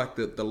because of like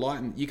the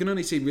light, you can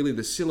only see really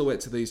the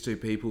silhouettes of these two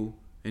people,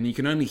 and you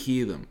can only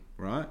hear them,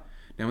 right?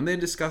 Now, when they're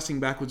discussing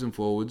backwards and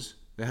forwards,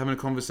 they're having a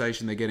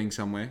conversation, they're getting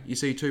somewhere, you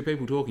see two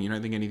people talking, you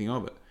don't think anything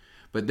of it.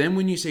 But then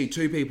when you see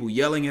two people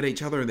yelling at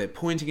each other and they're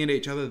pointing at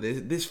each other, they're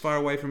this far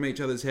away from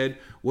each other's head,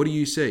 what do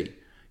you see?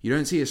 You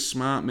don't see a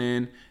smart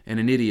man and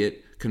an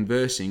idiot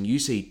conversing. You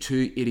see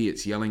two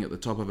idiots yelling at the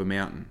top of a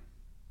mountain.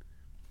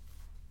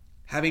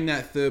 Having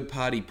that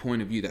third-party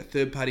point of view, that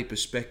third-party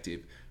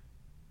perspective,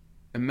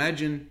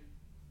 imagine,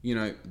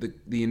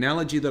 the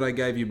analogy that I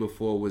gave you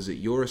before was that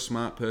you're a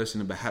smart person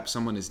and perhaps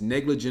someone is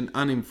negligent,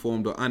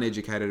 uninformed, or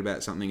uneducated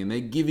about something, and they're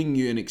giving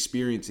you an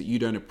experience that you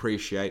don't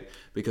appreciate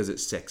because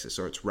it's sexist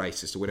or it's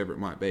racist or whatever it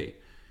might be.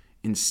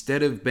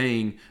 Instead of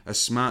being a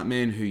smart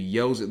man who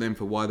yells at them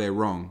for why they're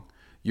wrong,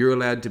 you're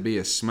allowed to be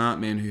a smart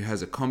man who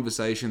has a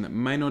conversation that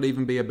may not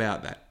even be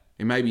about that.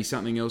 It may be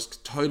something else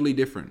totally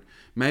different.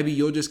 Maybe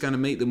you're just going to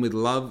meet them with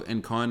love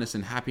and kindness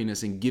and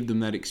happiness and give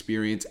them that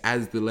experience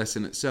as the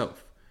lesson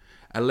itself.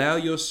 Allow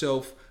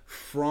yourself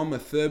from a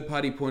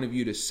third-party point of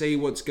view to see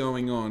what's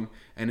going on,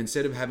 and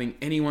instead of having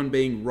anyone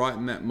being right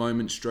in that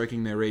moment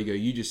stroking their ego,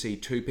 you just see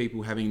two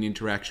people having an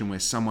interaction where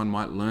someone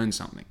might learn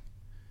something.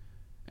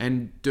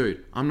 And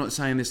dude, I'm not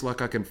saying this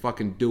like I can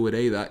fucking do it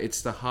either.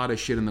 It's the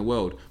hardest shit in the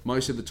world.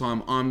 Most of the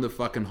time, I'm the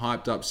fucking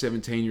hyped up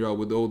 17-year-old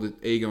with all the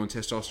ego and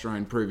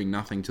testosterone proving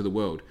nothing to the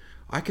world.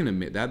 I can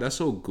admit that. That's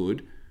all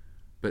good.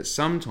 But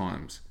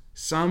sometimes,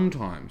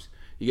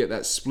 you get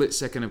that split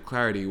second of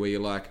clarity where you're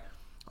like,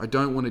 I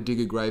don't want to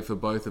dig a grave for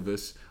both of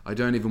us. I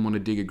don't even want to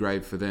dig a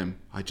grave for them.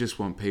 I just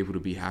want people to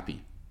be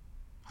happy.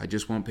 I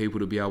just want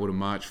people to be able to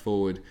march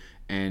forward,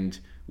 and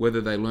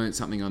whether they learn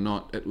something or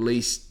not, at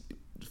least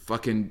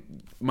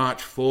fucking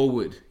march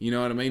forward. You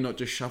know what I mean? Not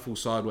just shuffle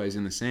sideways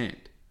in the sand.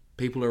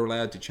 People are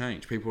allowed to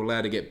change. People are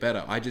allowed to get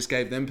better. I just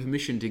gave them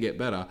permission to get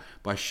better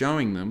by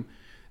showing them,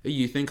 hey,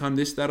 you think I'm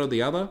this, that, or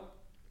the other?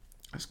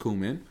 That's cool,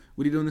 man.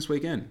 What are you doing this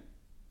weekend?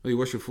 Oh, you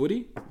watch your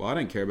footy? Well, I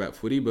don't care about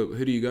footy, but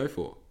who do you go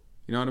for?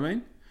 You know what I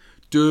mean?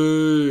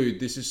 Dude,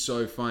 this is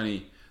so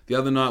funny. The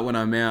other night when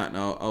I'm out, and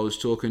I was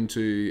talking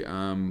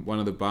to one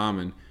of the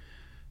barmen,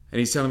 and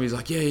he's telling me, he's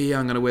like, yeah,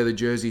 I'm going to wear the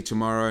jersey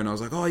tomorrow. And I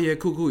was like, oh, yeah,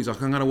 cool. He's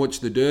like, I'm going to watch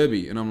the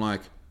derby. And I'm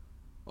like,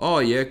 oh,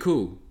 yeah,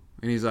 cool.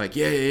 And he's like,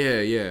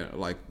 yeah.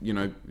 Like,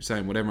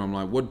 saying whatever. I'm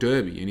like, what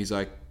derby? And he's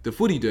like, the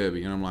footy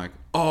derby. And I'm like,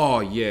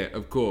 oh, yeah,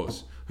 of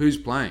course. Who's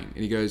playing?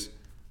 And he goes,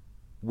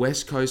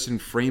 West Coast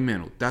and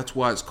Fremantle. That's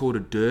why it's called a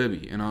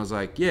derby. And I was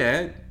like,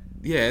 yeah,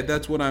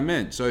 that's what I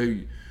meant. So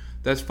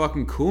that's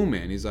fucking cool,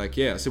 man. He's like,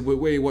 yeah. I said, where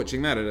are you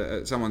watching that?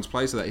 At someone's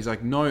place or that? He's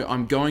like, no,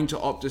 I'm going to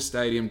Optus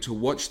Stadium to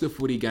watch the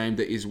footy game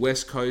that is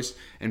West Coast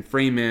and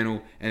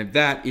Fremantle, and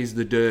that is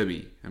the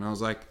derby. And I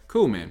was like,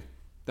 cool, man.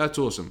 That's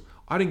awesome.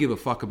 I didn't give a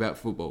fuck about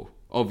football,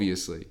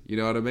 obviously. You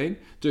know what I mean?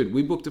 Dude,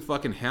 we booked a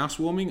fucking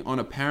housewarming on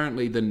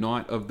apparently the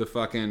night of the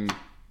fucking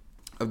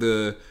of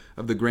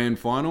the grand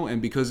final,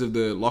 and because of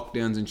the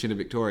lockdowns in shit in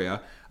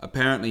Victoria,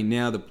 apparently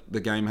now the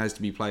game has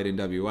to be played in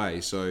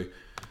WA. So,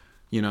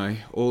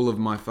 all of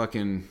my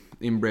fucking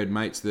inbred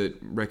mates that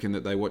reckon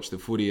that they watch the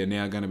footy are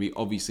now going to be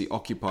obviously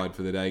occupied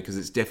for the day, because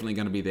it's definitely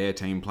going to be their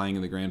team playing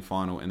in the grand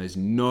final, and there's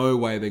no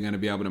way they're going to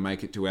be able to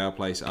make it to our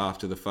place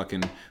after the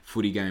fucking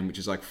footy game, which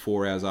is like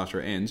 4 hours after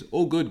it ends.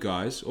 All good,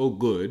 guys. All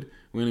good.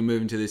 We only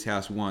move into this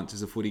house once.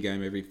 There's a footy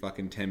game every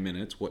fucking 10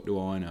 minutes. What do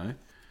I know?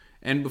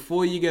 And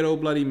before you get all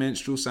bloody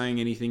menstrual saying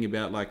anything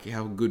about like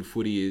how good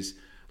footy is,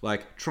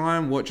 like, try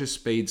and watch a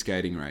speed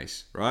skating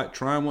race, right?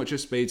 Try and watch a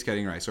speed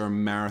skating race or a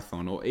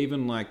marathon or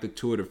even like the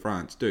Tour de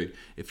France. Dude,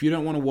 if you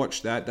don't want to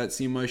watch that, that's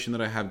the emotion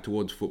that I have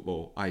towards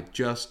football. I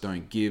just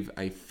don't give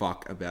a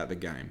fuck about the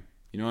game.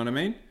 You know what I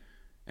mean?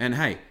 And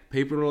hey,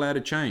 people are allowed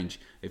to change.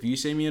 If you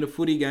see me at a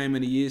footy game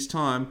in a year's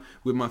time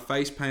with my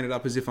face painted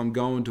up as if I'm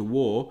going to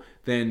war,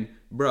 then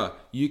bruh,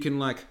 you can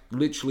like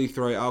literally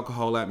throw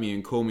alcohol at me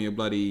and call me a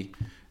bloody,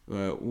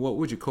 what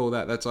would you call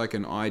that? That's like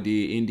an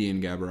idea Indian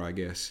gabber, I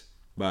guess.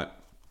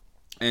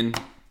 And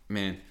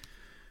man,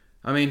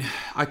 I mean,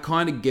 I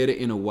kind of get it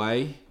in a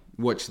way.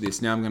 Watch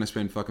this. Now I'm going to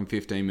spend fucking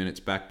 15 minutes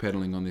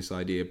backpedaling on this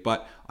idea.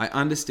 But I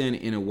understand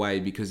it in a way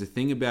because the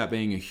thing about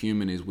being a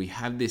human is we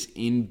have this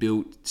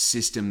inbuilt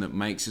system that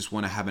makes us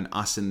want to have an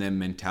us and them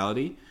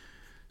mentality.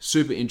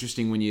 Super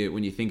interesting when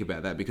you think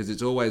about that, because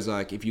it's always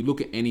like, if you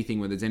look at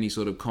anything where there's any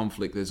sort of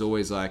conflict, there's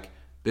always a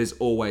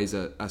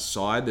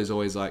side. There's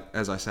always like,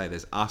 as I say,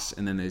 there's us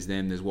and then there's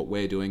them. There's what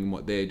we're doing and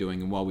what they're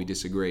doing. And while we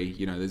disagree,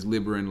 there's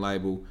liberal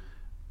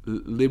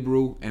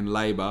and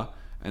Labour.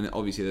 And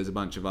obviously there's a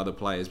bunch of other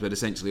players, but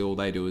essentially all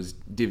they do is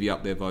divvy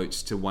up their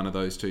votes to one of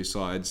those two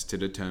sides to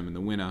determine the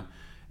winner.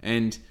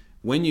 And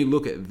when you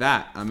look at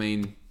that, I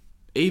mean,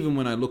 even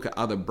when I look at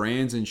other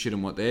brands and shit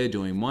and what they're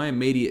doing, my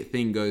immediate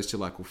thing goes to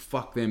like, well,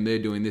 fuck them, they're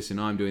doing this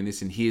and I'm doing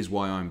this and here's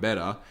why I'm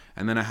better.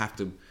 And then I have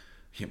to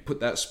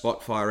put that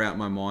spot fire out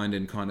my mind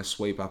and kind of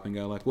sweep up and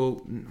go like,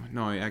 well,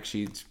 no,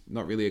 actually it's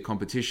not really a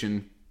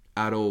competition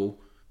at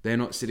all. They're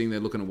not sitting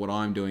there looking at what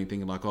I'm doing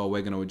thinking like, oh,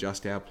 we're going to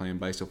adjust our plan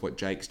based off what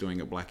Jake's doing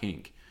at Black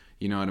Ink.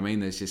 You know what I mean?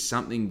 There's just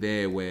something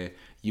there where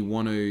you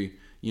want to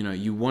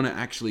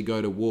actually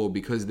go to war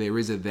because there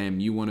is a them.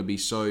 You want to be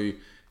so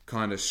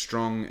kind of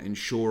strong and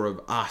sure of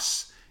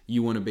us.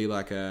 You want to be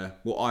like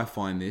I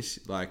find this,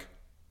 like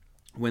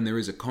when there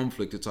is a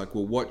conflict, it's like,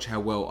 well, watch how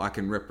well I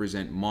can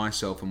represent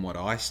myself and what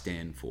I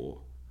stand for.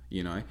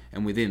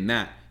 And within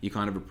that, you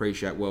kind of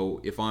appreciate, well,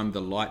 if I'm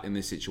the light in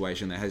this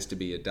situation, there has to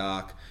be a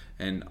dark.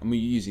 And I'm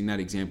using that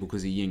example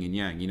because of yin and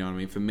yang, you know what I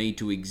mean? For me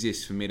to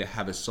exist, for me to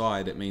have a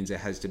side, it means there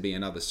has to be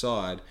another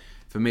side.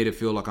 For me to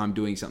feel like I'm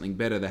doing something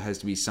better, there has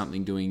to be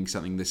something doing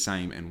something the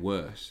same and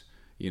worse,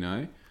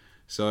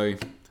 So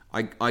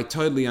I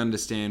totally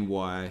understand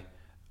why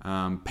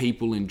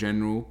people in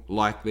general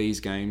like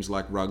these games,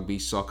 like rugby,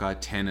 soccer,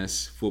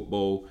 tennis,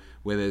 football,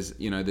 where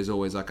there's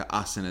always like a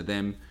us and a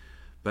them.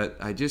 But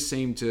I just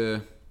seem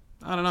to,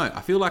 I don't know,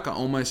 I feel like I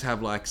almost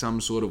have like some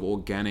sort of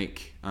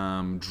organic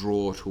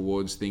draw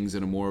towards things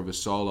that are more of a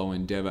solo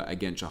endeavor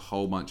against a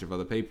whole bunch of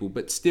other people.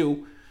 But still,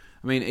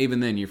 I mean, even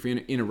then, if you're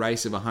in a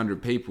race of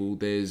 100 people,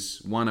 there's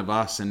one of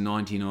us and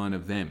 99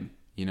 of them.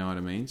 You know what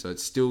I mean? So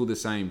it's still the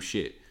same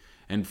shit.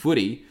 And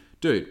footy,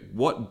 dude,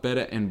 what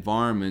better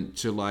environment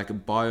to like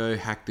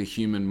biohack the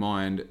human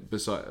mind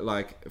beside,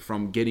 like,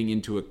 from getting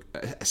into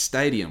a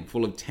stadium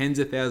full of tens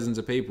of thousands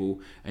of people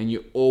and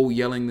you're all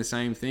yelling the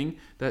same thing?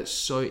 That's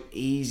so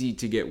easy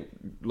to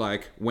get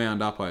like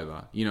wound up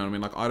over. You know what I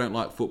mean? Like, I don't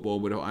like football,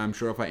 but I'm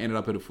sure if I ended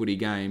up at a footy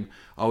game,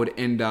 I would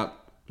end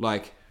up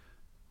like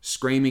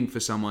screaming for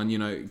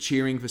someone,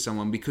 cheering for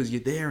someone because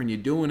you're there and you're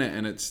doing it,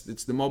 and it's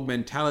the mob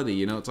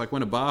mentality. It's like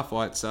when a bar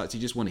fight starts, you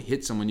just want to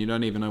hit someone, you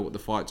don't even know what the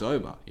fight's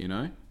over,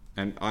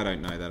 And I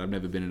don't know that. I've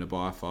never been in a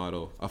bar fight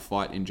or a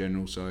fight in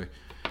general, so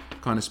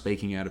kind of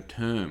speaking out of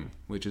term,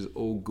 which is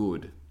all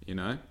good,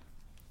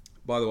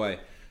 By the way,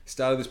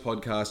 started this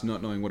podcast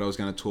not knowing what I was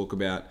going to talk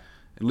about.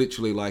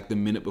 Literally like the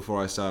minute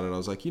before I started, I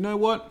was like, you know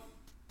what?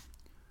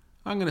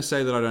 I'm going to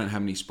say that I don't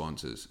have any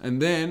sponsors.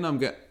 And then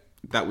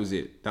that was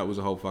it. That was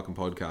a whole fucking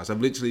podcast.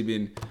 I've literally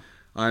been...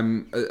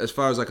 as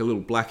far as like a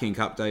little Black Ink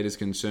update is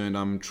concerned,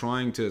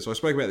 so I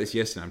spoke about this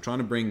yesterday, I'm trying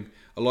to bring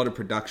a lot of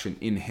production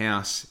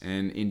in-house,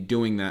 and in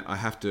doing that, I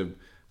have to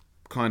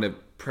kind of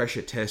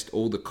pressure test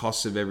all the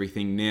costs of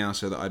everything now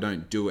so that I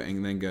don't do it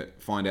and then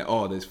find out,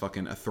 oh, there's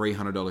fucking a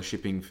 $300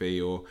 shipping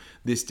fee, or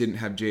this didn't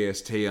have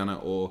GST on it,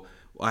 or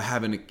I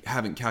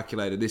haven't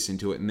calculated this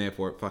into it, and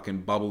therefore it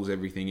fucking bubbles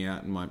everything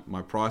out and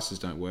my prices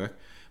don't work.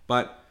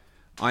 But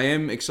I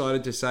am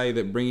excited to say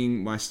that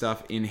bringing my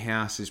stuff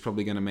in-house is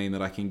probably going to mean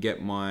that I can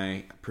get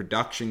my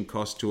production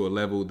cost to a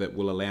level that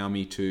will allow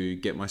me to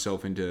get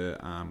myself into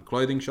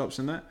clothing shops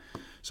and that.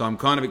 So I'm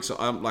kind of excited.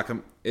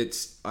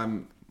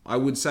 I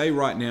would say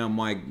right now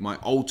my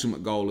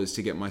ultimate goal is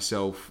to get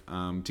myself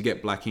to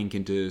get Black Ink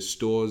into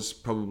stores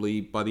probably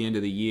by the end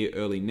of the year,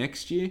 early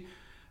next year.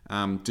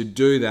 To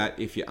do that,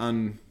 if you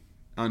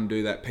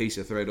undo that piece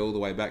of thread all the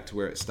way back to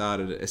where it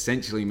started, it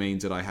essentially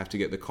means that I have to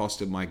get the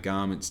cost of my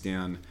garments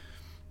down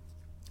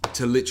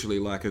to literally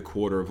like a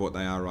quarter of what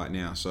they are right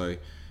now. So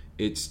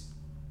it's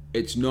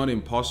not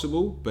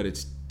impossible, but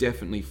it's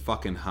definitely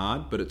fucking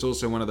hard. But it's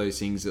also one of those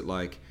things that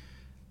like,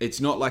 it's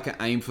not like an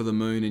aim for the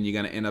moon and you're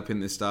going to end up in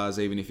the stars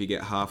even if you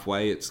get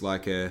halfway. It's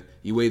like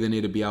you either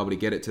need to be able to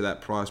get it to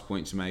that price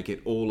point to make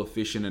it all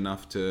efficient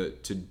enough to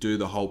do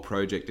the whole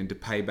project and to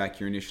pay back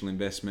your initial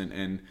investment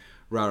and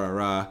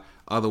rah.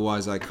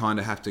 Otherwise, I kind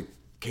of have to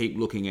keep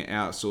looking at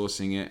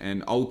outsourcing it.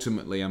 And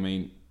ultimately, I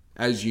mean,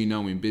 as you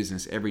know in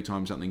business, every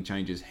time something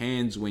changes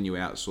hands when you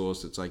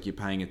outsource, it's like you're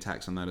paying a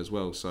tax on that as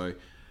well. So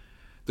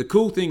the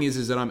cool thing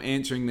is that I'm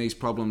answering these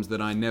problems that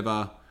I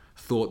never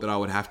thought that I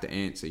would have to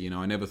answer.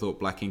 I never thought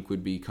Black Ink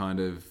would be kind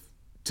of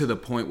to the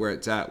point where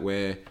it's at,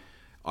 where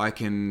I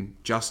can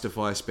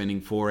justify spending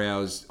 4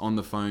 hours on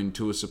the phone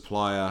to a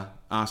supplier,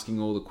 asking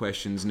all the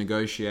questions,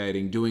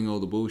 negotiating, doing all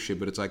the bullshit.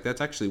 But it's like,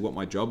 that's actually what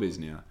my job is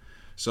now.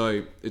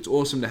 So it's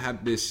awesome to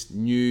have this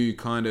new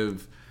kind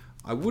of,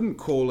 I wouldn't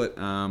call it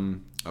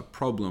a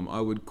problem. I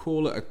would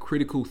call it a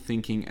critical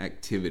thinking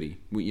activity.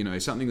 You know,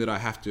 something that I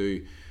have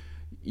to,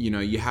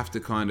 you have to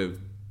kind of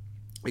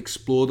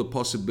explore the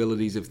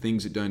possibilities of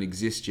things that don't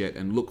exist yet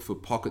and look for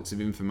pockets of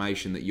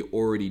information that you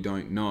already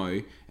don't know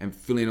and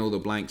fill in all the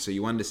blanks so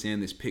you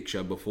understand this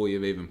picture before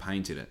you've even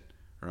painted it,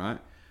 right?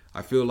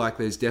 I feel like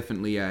there's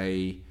definitely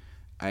a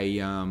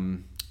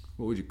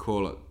what would you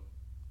call it?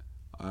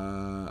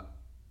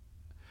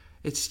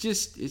 It's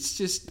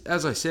just,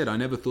 as I said, I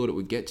never thought it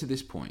would get to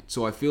this point.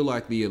 So I feel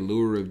like the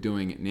allure of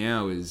doing it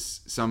now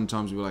is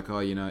sometimes we're like,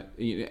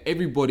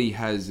 everybody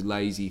has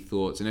lazy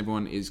thoughts and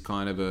everyone is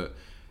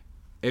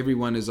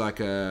like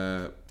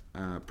a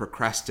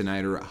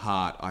procrastinator at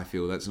heart. I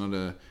feel that's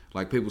not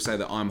like people say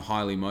that I'm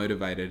highly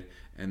motivated,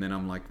 and then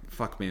I'm like,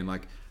 fuck man,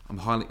 like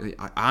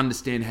I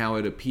understand how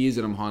it appears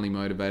that I'm highly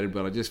motivated,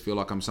 but I just feel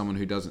like I'm someone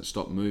who doesn't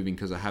stop moving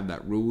because I have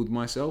that rule with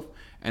myself.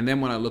 And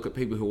then when I look at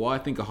people who I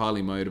think are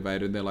highly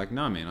motivated, they're like,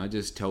 no man, I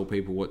just tell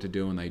people what to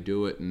do and they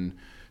do it. And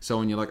so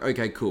on, you're like,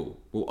 okay, cool.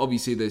 Well,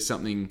 obviously there's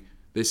something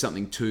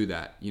to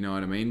that, you know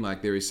what I mean?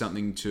 Like there is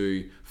something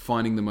to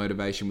finding the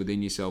motivation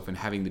within yourself, and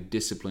having the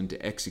discipline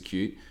to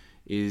execute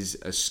is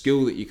a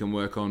skill that you can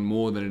work on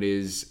more than it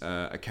is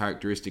a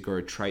characteristic or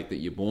a trait that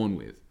you're born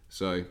with.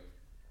 So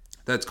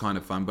that's kind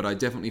of fun. But I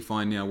definitely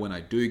find now when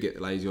I do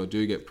get lazy or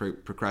do get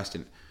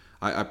procrastinate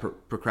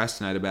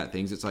about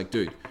things, it's like,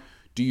 dude,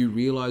 do you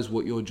realize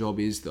what your job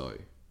is though?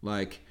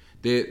 Like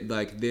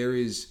there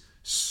is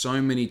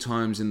so many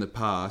times in the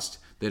past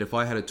that if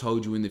I had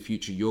told you in the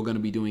future you're going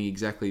to be doing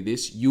exactly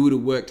this, you would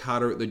have worked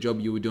harder at the job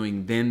you were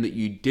doing then that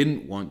you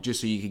didn't want,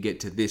 just so you could get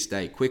to this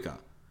day quicker.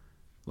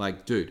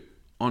 Like, dude,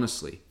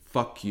 honestly,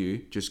 fuck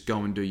you, just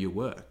go and do your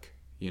work,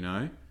 you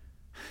know?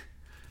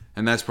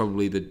 And that's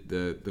probably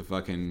the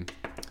fucking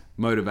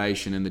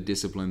motivation and the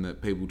discipline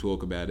that people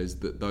talk about, is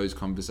those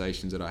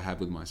conversations that I have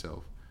with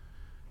myself.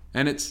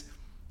 And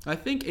I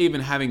think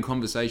even having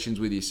conversations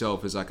with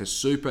yourself is like a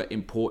super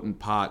important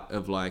part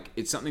of, like,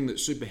 it's something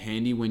that's super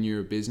handy when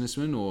you're a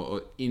businessman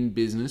or in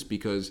business,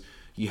 because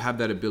you have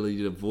that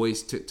ability to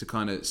voice, to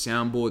kind of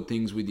soundboard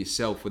things with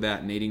yourself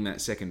without needing that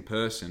second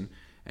person.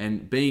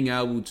 And being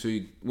able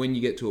to, when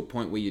you get to a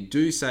point where you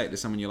do say it to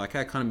someone, you're like,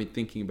 hey, I kind of been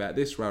thinking about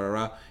this,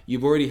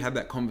 you've already had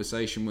that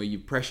conversation where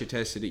you've pressure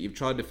tested it, you've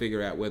tried to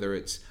figure out whether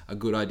it's a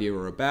good idea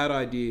or a bad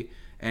idea.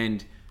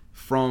 And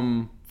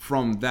from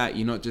that,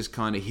 you're not just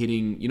kind of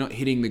hitting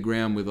the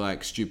ground with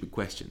like stupid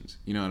questions.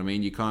 You know what I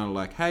mean? You're kind of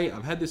like, hey,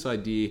 I've had this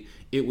idea.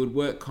 It would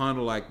work kind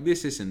of like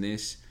this, and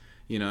this,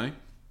 you know?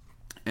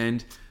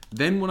 And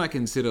then when I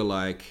consider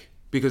like,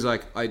 because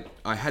like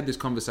I had this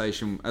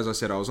conversation, as I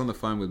said, I was on the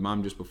phone with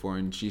mum just before,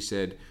 and she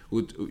said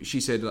what she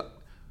said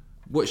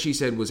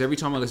was, every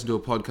time I listen to a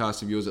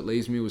podcast of yours, it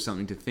leaves me with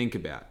something to think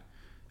about.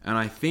 And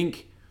I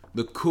think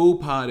the cool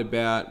part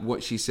about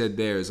what she said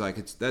there is like,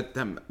 it's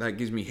that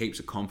gives me heaps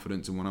of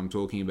confidence in what I'm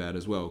talking about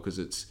as well, because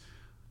it's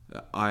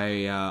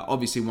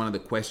obviously one of the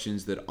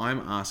questions that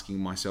I'm asking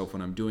myself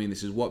when I'm doing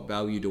this is, what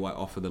value do I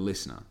offer the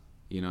listener?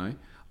 You know,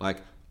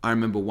 like, I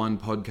remember one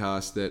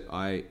podcast that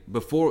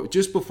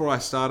just before I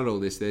started all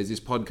this, there's this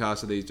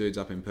podcast of these dudes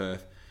up in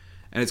Perth.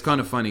 And it's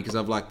kind of funny because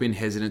I've like been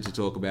hesitant to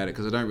talk about it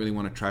because I don't really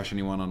want to trash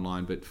anyone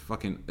online, but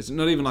fucking, it's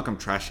not even like I'm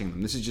trashing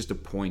them. This is just a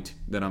point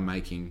that I'm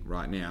making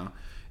right now.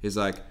 Is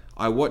like,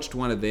 I watched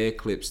one of their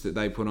clips that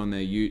they put on their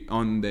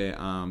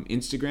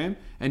Instagram,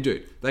 and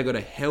dude, they got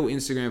a hell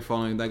Instagram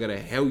following, they got a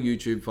hell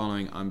YouTube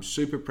following. I'm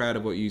super proud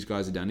of what you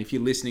guys have done. If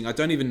you're listening, I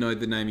don't even know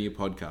the name of your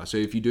podcast, so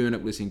if you do end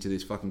up listening to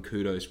this, fucking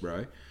kudos,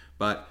 bro.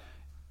 But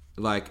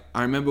like,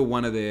 I remember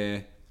one of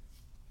the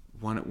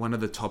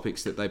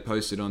topics that they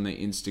posted on their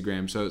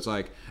Instagram. So it's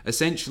like,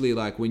 essentially,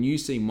 like, when you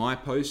see my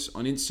posts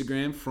on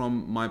Instagram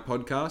from my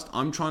podcast,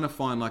 I'm trying to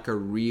find like a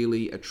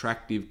really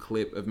attractive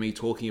clip of me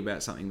talking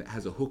about something that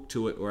has a hook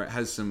to it, or it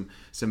has some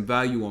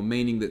value or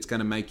meaning that's going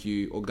to make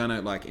you, or going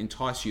to like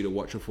entice you to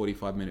watch a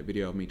 45-minute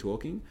video of me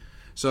talking.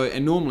 So,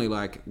 and normally,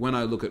 like, when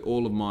I look at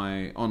all of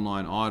my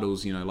online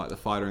idols, you know, like The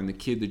Fighter and the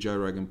Kid, the Joe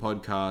Rogan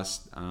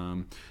podcast,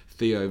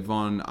 Theo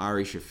Von,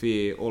 Ari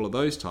Shaffir, all of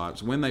those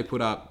types, when they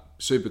put up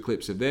super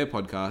clips of their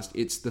podcast,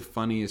 it's the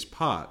funniest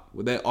part,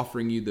 where they're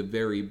offering you the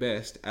very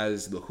best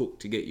as the hook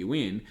to get you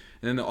in, and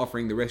then they're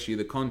offering the rest of you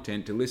the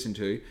content to listen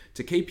to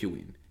keep you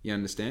in. You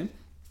understand?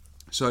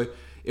 So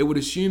it would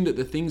assume that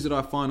the things that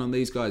I find on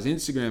these guys'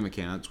 Instagram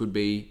accounts would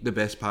be the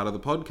best part of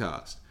the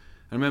podcast.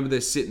 I remember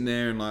they're sitting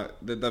there and like,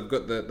 they've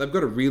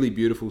got a really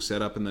beautiful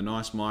setup and the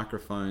nice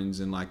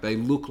microphones, and like, they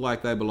look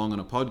like they belong on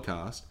a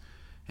podcast.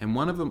 And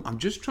one of them, I'm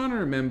just trying to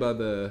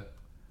remember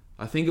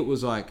I think it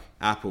was like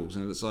apples,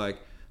 and it's like,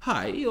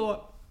 hey,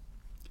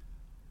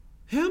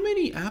 how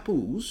many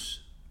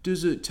apples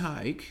does it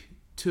take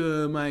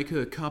to make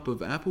a cup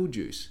of apple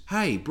juice?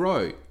 Hey,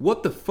 bro,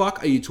 what the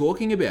fuck are you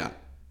talking about?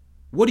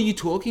 What are you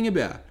talking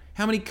about?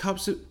 How many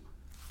cups of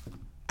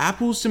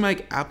Apples to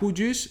make apple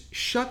juice?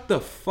 Shut the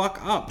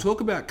fuck up.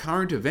 Talk about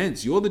current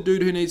events. You're the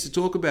dude who needs to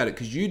talk about it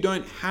because you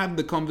don't have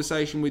the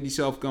conversation with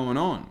yourself going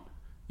on.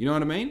 You know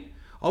what I mean?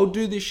 I'll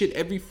do this shit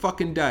every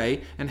fucking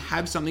day and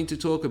have something to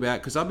talk about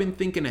because I've been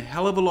thinking a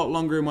hell of a lot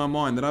longer in my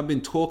mind than I've been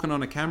talking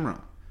on a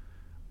camera.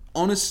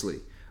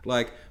 Honestly,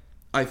 like,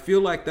 I feel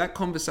like that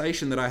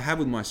conversation that I have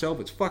with myself,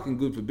 it's fucking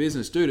good for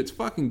business, dude. It's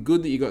fucking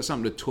good that you got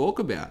something to talk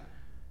about.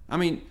 I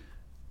mean,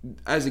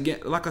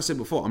 like I said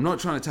before, I'm not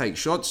trying to take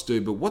shots,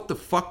 dude, but what the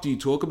fuck do you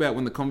talk about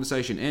when the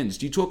conversation ends?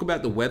 Do you talk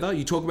about the weather?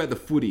 You talk about the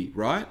footy,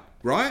 right?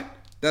 Right?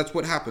 That's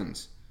what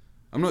happens.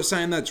 I'm not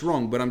saying that's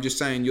wrong, but I'm just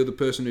saying you're the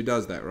person who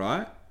does that,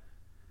 right?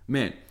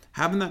 Man,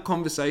 having that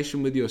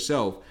conversation with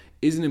yourself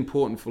isn't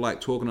important for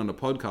like talking on a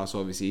podcast,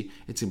 obviously.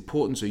 It's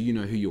important so you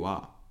know who you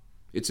are.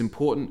 It's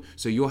important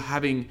so you're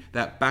having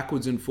that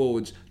backwards and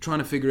forwards, trying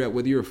to figure out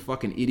whether you're a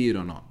fucking idiot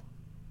or not.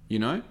 You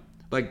know?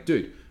 Like,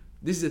 dude,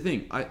 this is the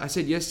thing. I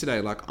said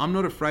yesterday, like, I'm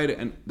not afraid of,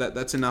 and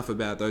that's enough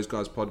about those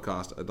guys'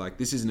 podcast. Like,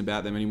 this isn't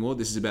about them anymore.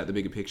 This is about the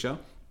bigger picture.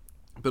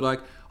 But like,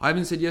 I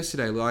even said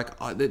yesterday, like,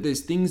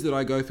 there's things that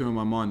I go through in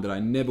my mind that I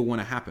never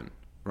want to happen,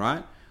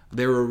 right?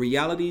 There are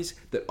realities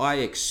that I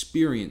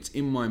experience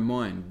in my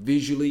mind,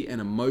 visually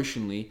and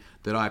emotionally,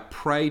 that I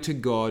pray to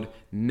God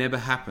never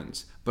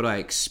happens. But I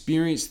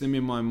experience them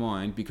in my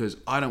mind because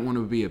I don't want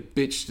to be a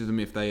bitch to them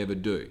if they ever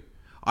do.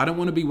 I don't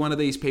want to be one of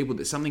these people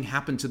that something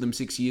happened to them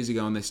 6 years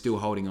ago and they're still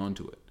holding on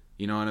to it.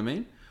 You know what I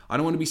mean? I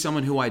don't want to be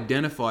someone who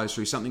identifies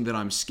through something that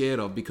I'm scared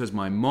of because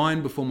my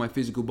mind before my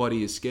physical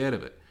body is scared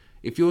of it.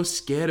 If you're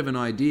scared of an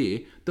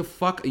idea, the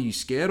fuck are you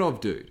scared of,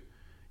 dude?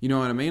 You know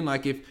what I mean?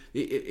 Like and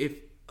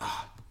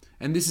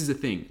this is the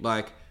thing,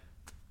 like,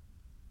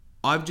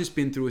 I've just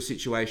been through a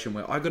situation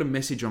where I got a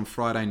message on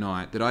Friday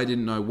night that I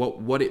didn't know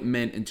what it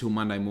meant until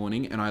Monday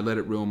morning, and I let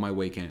it ruin my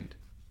weekend.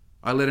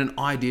 I let an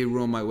idea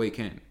ruin my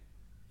weekend.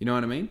 You know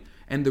what I mean?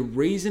 And the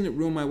reason it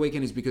ruined my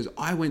weekend is because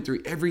I went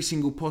through every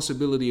single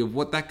possibility of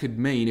what that could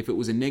mean if it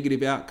was a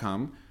negative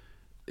outcome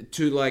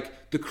to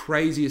like the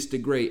craziest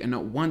degree, and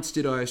not once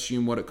did I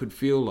assume what it could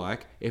feel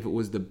like if it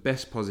was the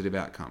best positive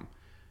outcome.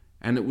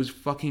 And it was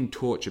fucking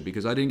torture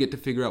because I didn't get to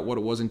figure out what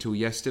it was until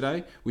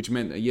yesterday, which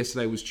meant that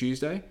yesterday was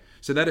Tuesday.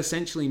 So that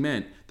essentially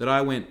meant that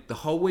I went the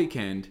whole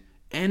weekend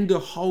and the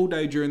whole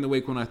day during the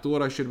week when I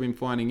thought I should have been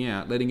finding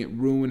out, letting it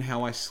ruin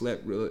how I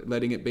slept,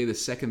 letting it be the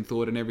second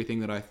thought and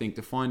everything that I think,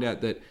 to find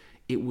out that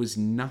it was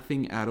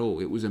nothing at all.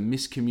 It was a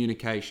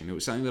miscommunication. It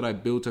was something that I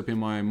built up in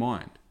my own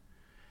mind.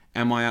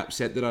 Am I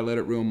upset that I let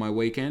it ruin my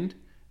weekend?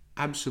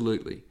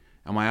 Absolutely.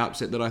 Am I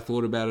upset that I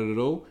thought about it at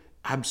all?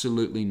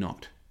 Absolutely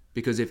not.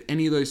 Because if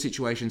any of those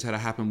situations had to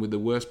happen with the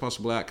worst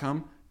possible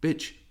outcome,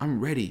 bitch, I'm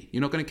ready.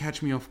 You're not going to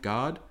catch me off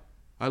guard.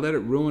 I let it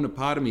ruin a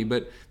part of me,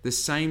 but the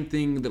same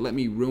thing that let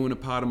me ruin a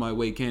part of my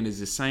weekend is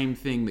the same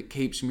thing that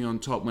keeps me on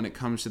top when it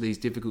comes to these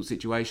difficult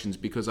situations,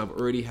 because I've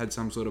already had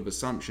some sort of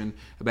assumption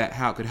about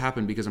how it could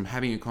happen because I'm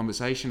having a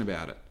conversation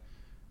about it.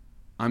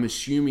 I'm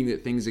assuming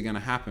that things are going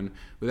to happen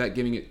without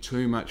giving it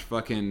too much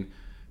fiber.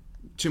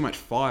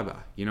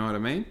 You know what I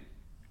mean?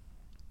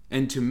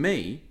 And to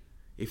me,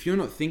 if you're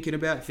not thinking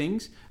about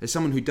things, as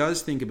someone who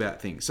does think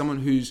about things, someone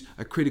who's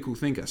a critical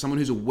thinker, someone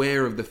who's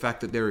aware of the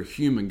fact that they're a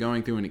human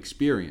going through an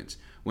experience,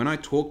 when I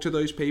talk to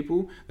those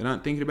people that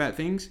aren't thinking about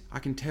things, I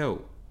can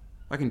tell.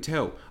 I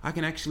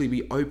can actually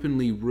be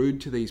openly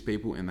rude to these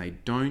people and they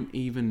don't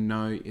even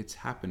know it's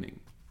happening.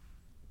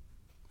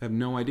 They have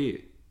no idea.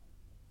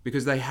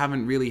 Because they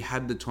haven't really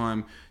had the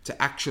time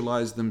to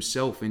actualize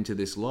themselves into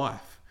this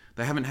life.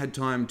 They haven't had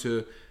time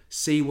to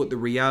see what the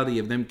reality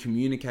of them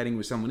communicating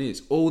with someone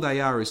is. All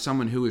they are is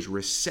someone who is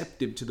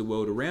receptive to the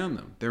world around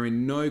them. They're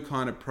in no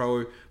kind of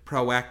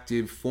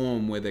proactive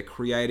form where they're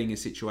creating a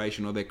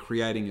situation or they're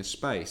creating a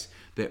space.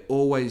 They're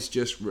always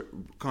just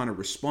kind of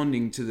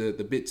responding to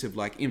the bits of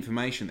like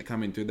information that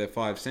come in through their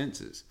five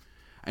senses.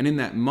 And in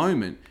that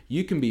moment,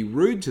 you can be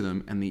rude to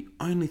them and the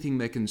only thing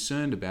they're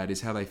concerned about is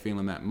how they feel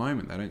in that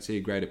moment. They don't see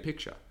a greater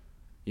picture.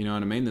 You know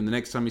what I mean? Then the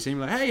next time you see them,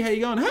 like, hey, how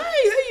you going? Hey, how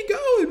you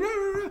going? Rah,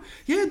 rah, rah.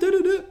 Yeah,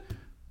 da-da-da.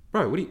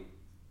 Bro, what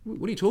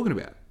are you talking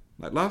about?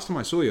 Like last time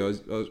I saw you, I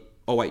was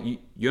oh wait,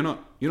 you're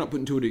not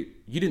putting two.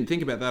 You didn't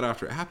think about that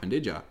after it happened,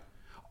 did you?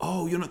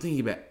 Oh, you're not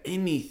thinking about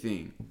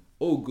anything.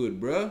 All good,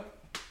 bro.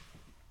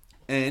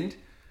 And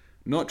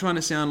not trying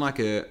to sound like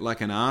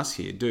an ass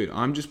here, dude.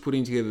 I'm just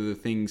putting together the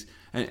things,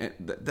 and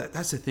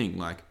that's the thing.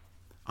 Like,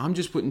 I'm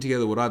just putting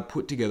together what I've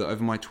put together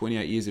over my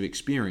 28 years of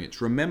experience.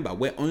 Remember,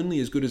 we're only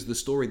as good as the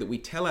story that we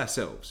tell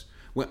ourselves.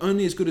 We're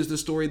only as good as the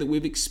story that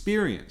we've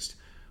experienced.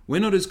 We're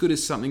not as good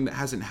as something that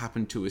hasn't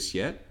happened to us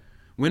yet.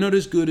 We're not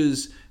as good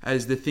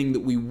as the thing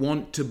that we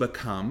want to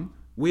become.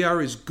 We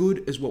are as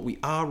good as what we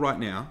are right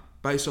now,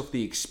 based off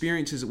the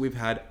experiences that we've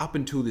had up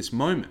until this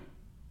moment.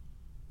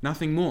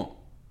 Nothing more.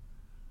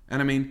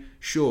 And I mean,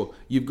 sure,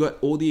 you've got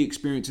all the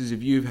experiences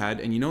that you've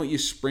had, and you know what you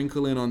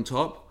sprinkle in on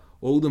top?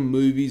 All the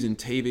movies and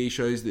TV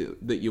shows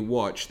that you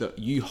watch that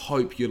you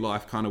hope your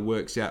life kind of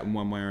works out in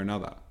one way or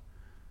another.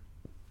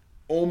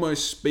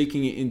 Almost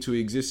speaking it into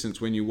existence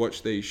when you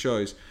watch these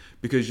shows,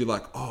 because you're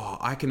like, oh,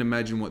 I can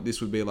imagine what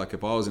this would be like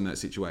if I was in that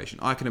situation.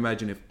 I can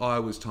imagine if I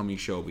was Tommy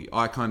Shelby.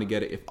 I kind of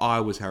get it if I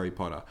was Harry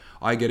Potter.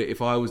 I get it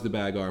if I was the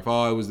bad guy, if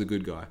I was the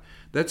good guy.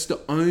 That's the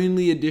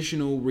only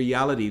additional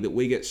reality that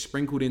we get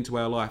sprinkled into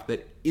our life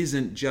that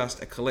isn't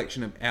just a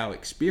collection of our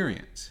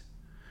experience.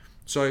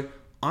 So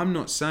I'm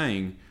not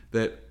saying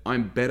that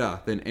I'm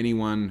better than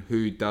anyone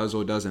who does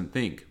or doesn't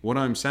think. What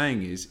I'm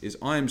saying is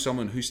I am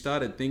someone who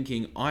started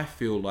thinking, I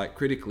feel like,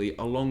 critically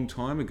a long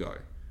time ago.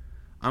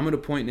 I'm at a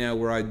point now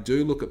where I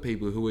do look at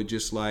people who are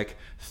just like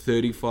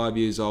 35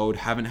 years old,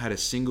 haven't had a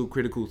single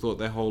critical thought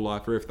their whole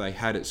life, or if they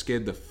had, it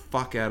scared the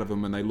fuck out of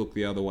them and they look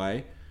the other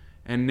way.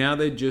 And now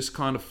they're just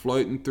kind of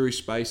floating through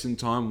space and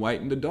time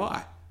waiting to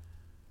die.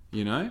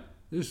 You know?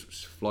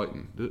 Just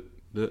floating.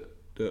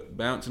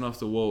 Bouncing off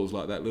the walls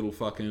like that little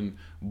fucking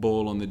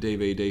ball on the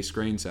DVD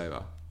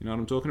screensaver. You know what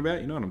I'm talking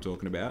about? You know what I'm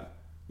talking about.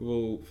 We've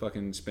all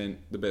fucking spent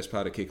the best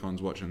part of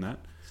kick-ons watching that.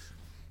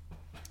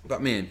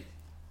 But man,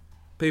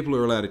 people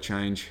are allowed to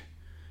change.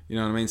 You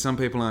know what I mean? Some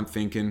people aren't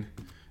thinking,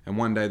 and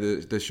one day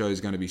the show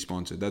is going to be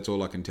sponsored. That's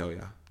all I can tell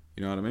you.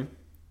 You know what I mean?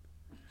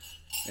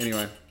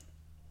 Anyway,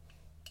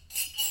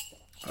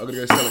 I've got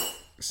to go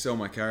sell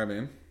my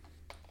caravan.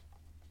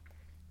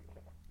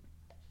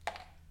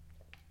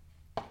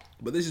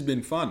 But this has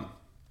been fun.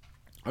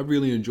 I've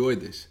really enjoyed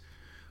this.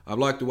 I've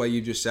liked the way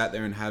you just sat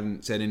there and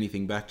hadn't said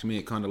anything back to me.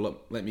 It kind of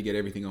let me get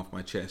everything off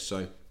my chest.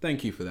 So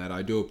thank you for that.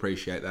 I do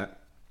appreciate that.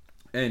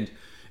 And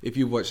if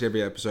you've watched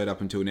every episode up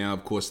until now,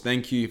 of course,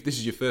 thank you. If this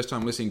is your first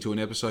time listening to an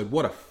episode,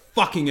 what a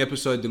fucking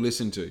episode to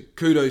listen to.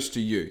 Kudos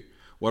to you.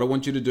 What I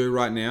want you to do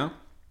right now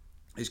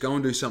is go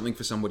and do something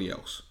for somebody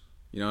else.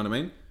 You know what I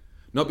mean?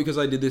 Not because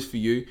I did this for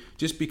you,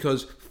 just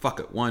because, fuck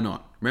it, why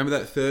not? Remember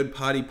that third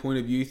party point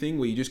of view thing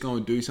where you just go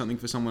and do something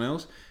for someone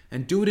else?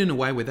 And do it in a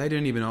way where they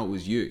don't even know it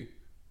was you.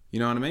 You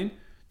know what I mean?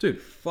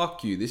 Dude,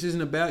 fuck you. This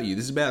isn't about you.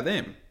 This is about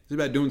them. This is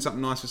about doing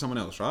something nice for someone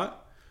else, right?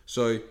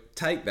 So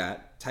take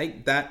that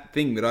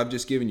thing that I've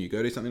just given you.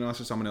 Go do something nice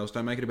for someone else.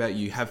 Don't make it about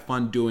you. Have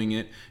fun doing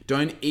it.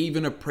 Don't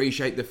even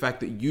appreciate the fact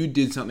that you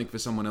did something for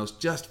someone else.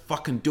 Just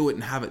fucking do it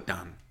and have it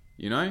done.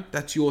 You know?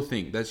 That's your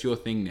thing. That's your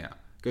thing now.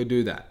 Go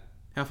do that.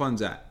 How fun's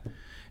that?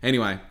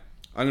 Anyway,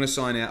 I'm going to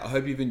sign out. I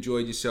hope you've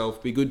enjoyed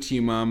yourself. Be good to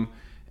your mum.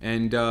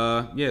 And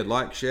yeah,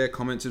 like, share,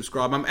 comment,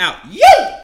 subscribe. I'm out. Yeah!